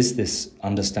that there is this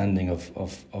understanding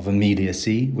of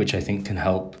immediacy, which I think can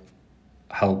help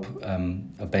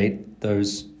abate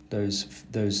those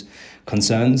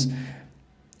concerns.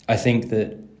 I think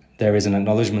that there is an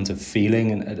acknowledgement of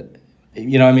feeling, and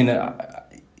you know, I mean,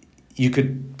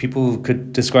 people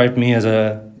could describe me as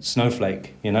a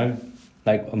snowflake, you know,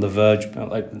 like on the verge,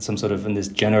 like some sort of in this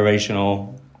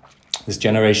generational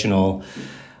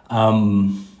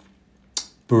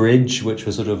bridge, which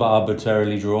was sort of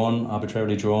arbitrarily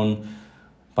drawn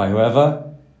by whoever.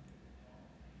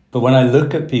 But when I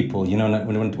look at people, you know,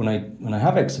 when I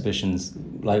have exhibitions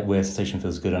like Where Sensation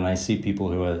Feels Good, and I see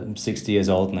people who are 60 years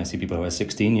old and I see people who are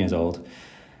 16 years old,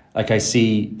 like I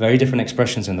see very different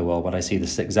expressions in the world, but I see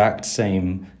this exact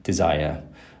same desire,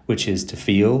 which is to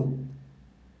feel.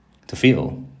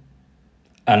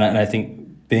 And I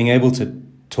think being able to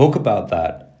talk about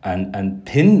that and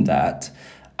pin that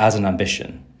as an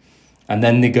ambition, and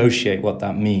then negotiate what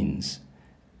that means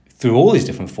through all these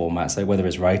different formats, like whether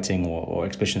it's writing or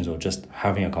exhibitions or just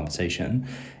having a conversation,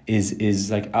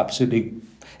 is like absolutely,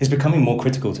 it's becoming more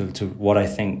critical to what I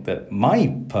think that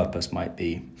my purpose might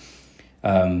be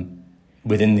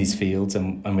within these fields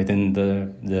and within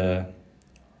the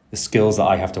skills that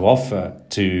I have to offer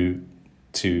to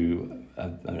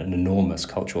an enormous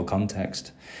cultural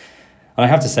context. And I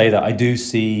have to say that I do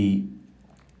see,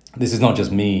 this is not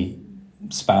just me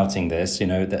spouting this, you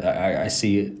know, that I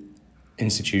see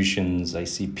institutions, I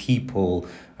see people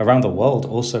around the world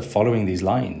also following these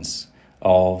lines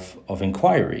of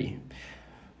inquiry,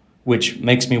 which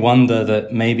makes me wonder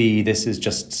that maybe this is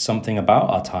just something about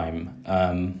our time,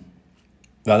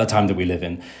 the time that we live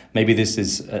in. Maybe this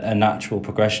is a natural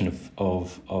progression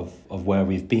of where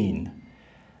we've been.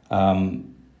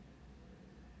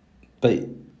 But,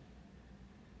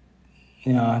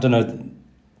 you know, I don't know,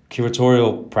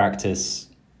 curatorial practice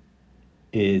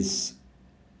is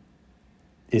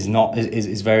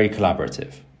very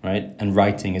collaborative, right? And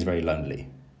writing is very lonely,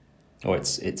 or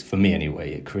it's for me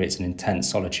anyway. It creates an intense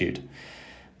solitude,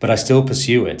 but I still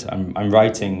pursue it. I'm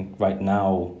writing right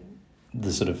now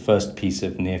the sort of first piece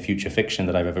of near future fiction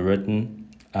that I've ever written,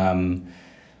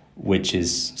 which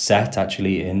is set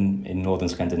actually in northern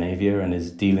Scandinavia and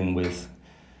is dealing with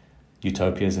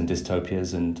utopias and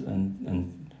dystopias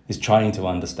and is trying to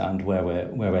understand where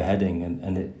we're heading,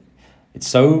 and it's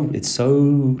so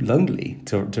lonely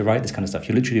to write this kind of stuff.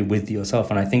 You're literally with yourself,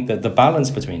 and I think that the balance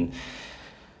between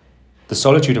the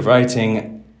solitude of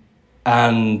writing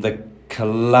and the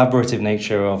collaborative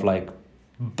nature of like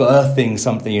birthing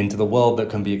something into the world that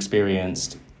can be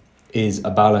experienced is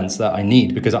a balance that I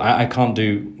need, because I can't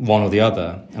do one or the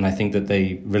other, and I think that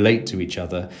they relate to each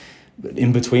other. But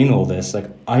in between all this, like,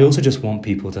 I also just want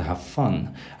people to have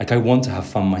fun. Like, I want to have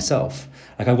fun myself.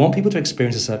 Like, I want people to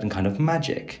experience a certain kind of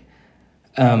magic.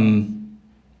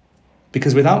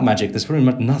 Because without magic, there's pretty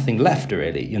much nothing left,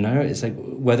 really, you know? It's like,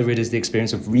 whether it is the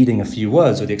experience of reading a few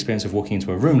words or the experience of walking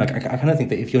into a room, like, I kind of think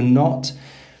that if you're not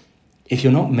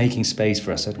making space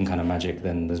for a certain kind of magic,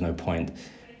 then there's no point.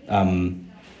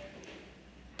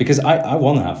 Because I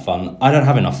want to have fun. I don't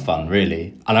have enough fun,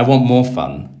 really, and I want more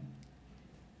fun.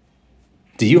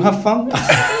 Do you have fun?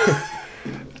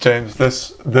 James,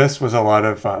 this was a lot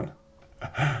of fun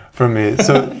for me.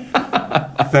 So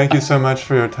thank you so much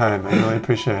for your time. I really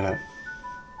appreciate it.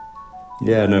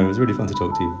 Yeah, no, it was really fun to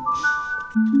talk to you.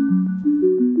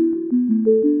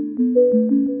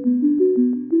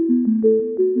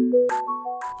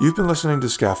 You've been listening to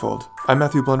Scaffold. I'm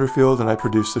Matthew Blunderfield, and I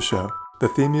produce the show. The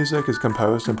theme music is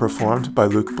composed and performed by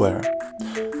Luke Blair.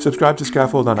 Subscribe to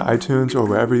Scaffold on iTunes or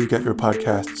wherever you get your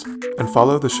podcasts, and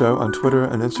follow the show on Twitter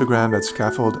and Instagram at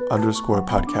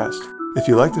scaffold_podcast. If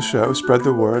you like the show, spread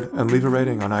the word and leave a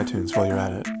rating on iTunes while you're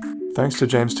at it. Thanks to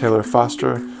James Taylor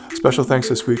Foster. Special thanks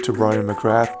this week to Brian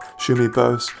McGrath, Shumi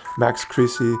Bose, Max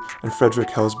Creasy, and Frederick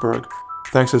Hellsberg.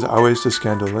 Thanks as always to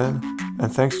Scandal Lynn,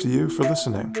 and thanks to you for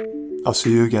listening. I'll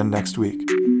see you again next week.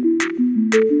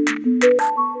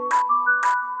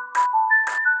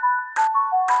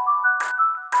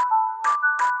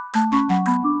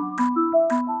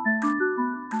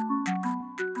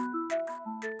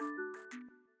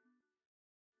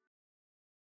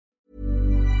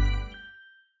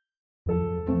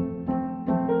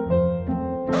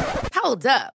 Hold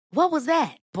up. What was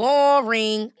that?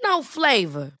 Boring. No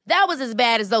flavor. That was as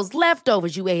bad as those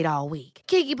leftovers you ate all week.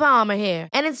 Keke Palmer here,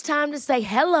 and it's time to say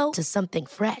hello to something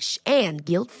fresh and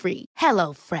guilt-free.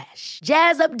 Hello Fresh.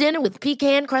 Jazz up dinner with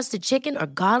pecan-crusted chicken or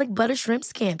garlic butter shrimp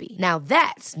scampi. Now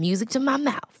that's music to my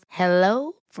mouth.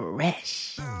 Hello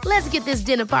Fresh. Let's get this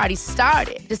dinner party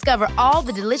started. Discover all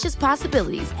the delicious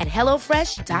possibilities at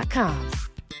HelloFresh.com.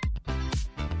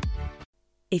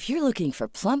 If you're looking for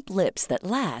plump lips that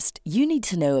last, you need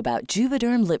to know about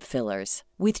Juvederm lip fillers.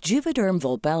 With Juvederm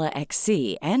Volbella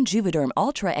XC and Juvederm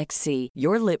Ultra XC,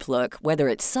 your lip look, whether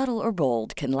it's subtle or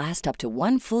bold, can last up to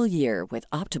 1 full year with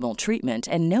optimal treatment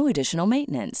and no additional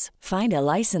maintenance. Find a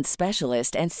licensed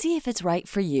specialist and see if it's right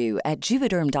for you at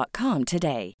Juvederm.com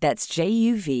today. That's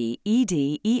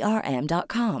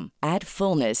JUVEDERM.com. Add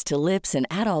fullness to lips in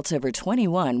adults over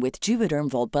 21 with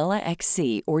Juvederm Volbella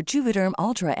XC or Juvederm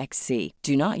Ultra XC.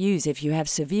 Do not use if you have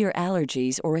severe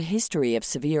allergies or a history of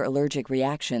severe allergic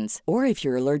reactions, or if you're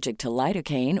you're allergic to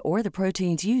lidocaine or the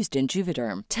proteins used in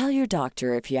Juvederm. Tell your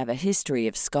doctor if you have a history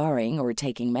of scarring or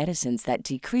taking medicines that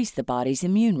decrease the body's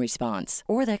immune response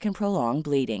or that can prolong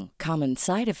bleeding. Common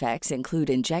side effects include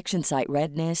injection site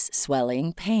redness,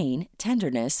 swelling, pain,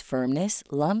 tenderness, firmness,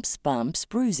 lumps, bumps,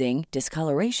 bruising,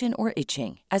 discoloration, or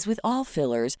itching. As with all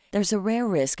fillers, there's a rare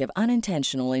risk of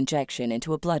unintentional injection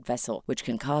into a blood vessel, which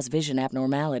can cause vision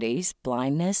abnormalities,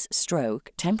 blindness,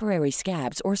 stroke, temporary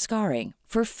scabs, or scarring.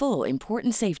 For full,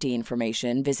 important safety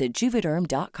information, visit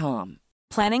Juvederm.com.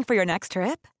 Planning for your next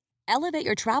trip? Elevate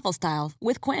your travel style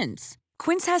with Quince.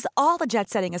 Quince has all the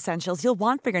jet-setting essentials you'll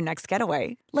want for your next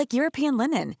getaway, like European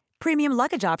linen, premium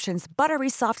luggage options, buttery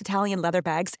soft Italian leather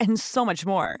bags, and so much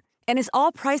more. And is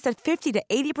all priced at 50 to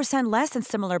 80% less than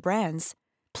similar brands.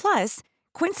 Plus,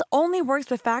 Quince only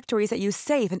works with factories that use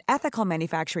safe and ethical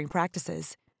manufacturing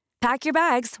practices. Pack your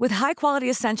bags with high-quality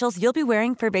essentials you'll be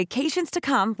wearing for vacations to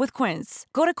come with Quince.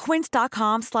 Go to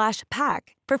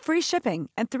quince.com/pack for free shipping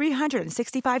and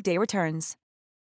 365-day returns.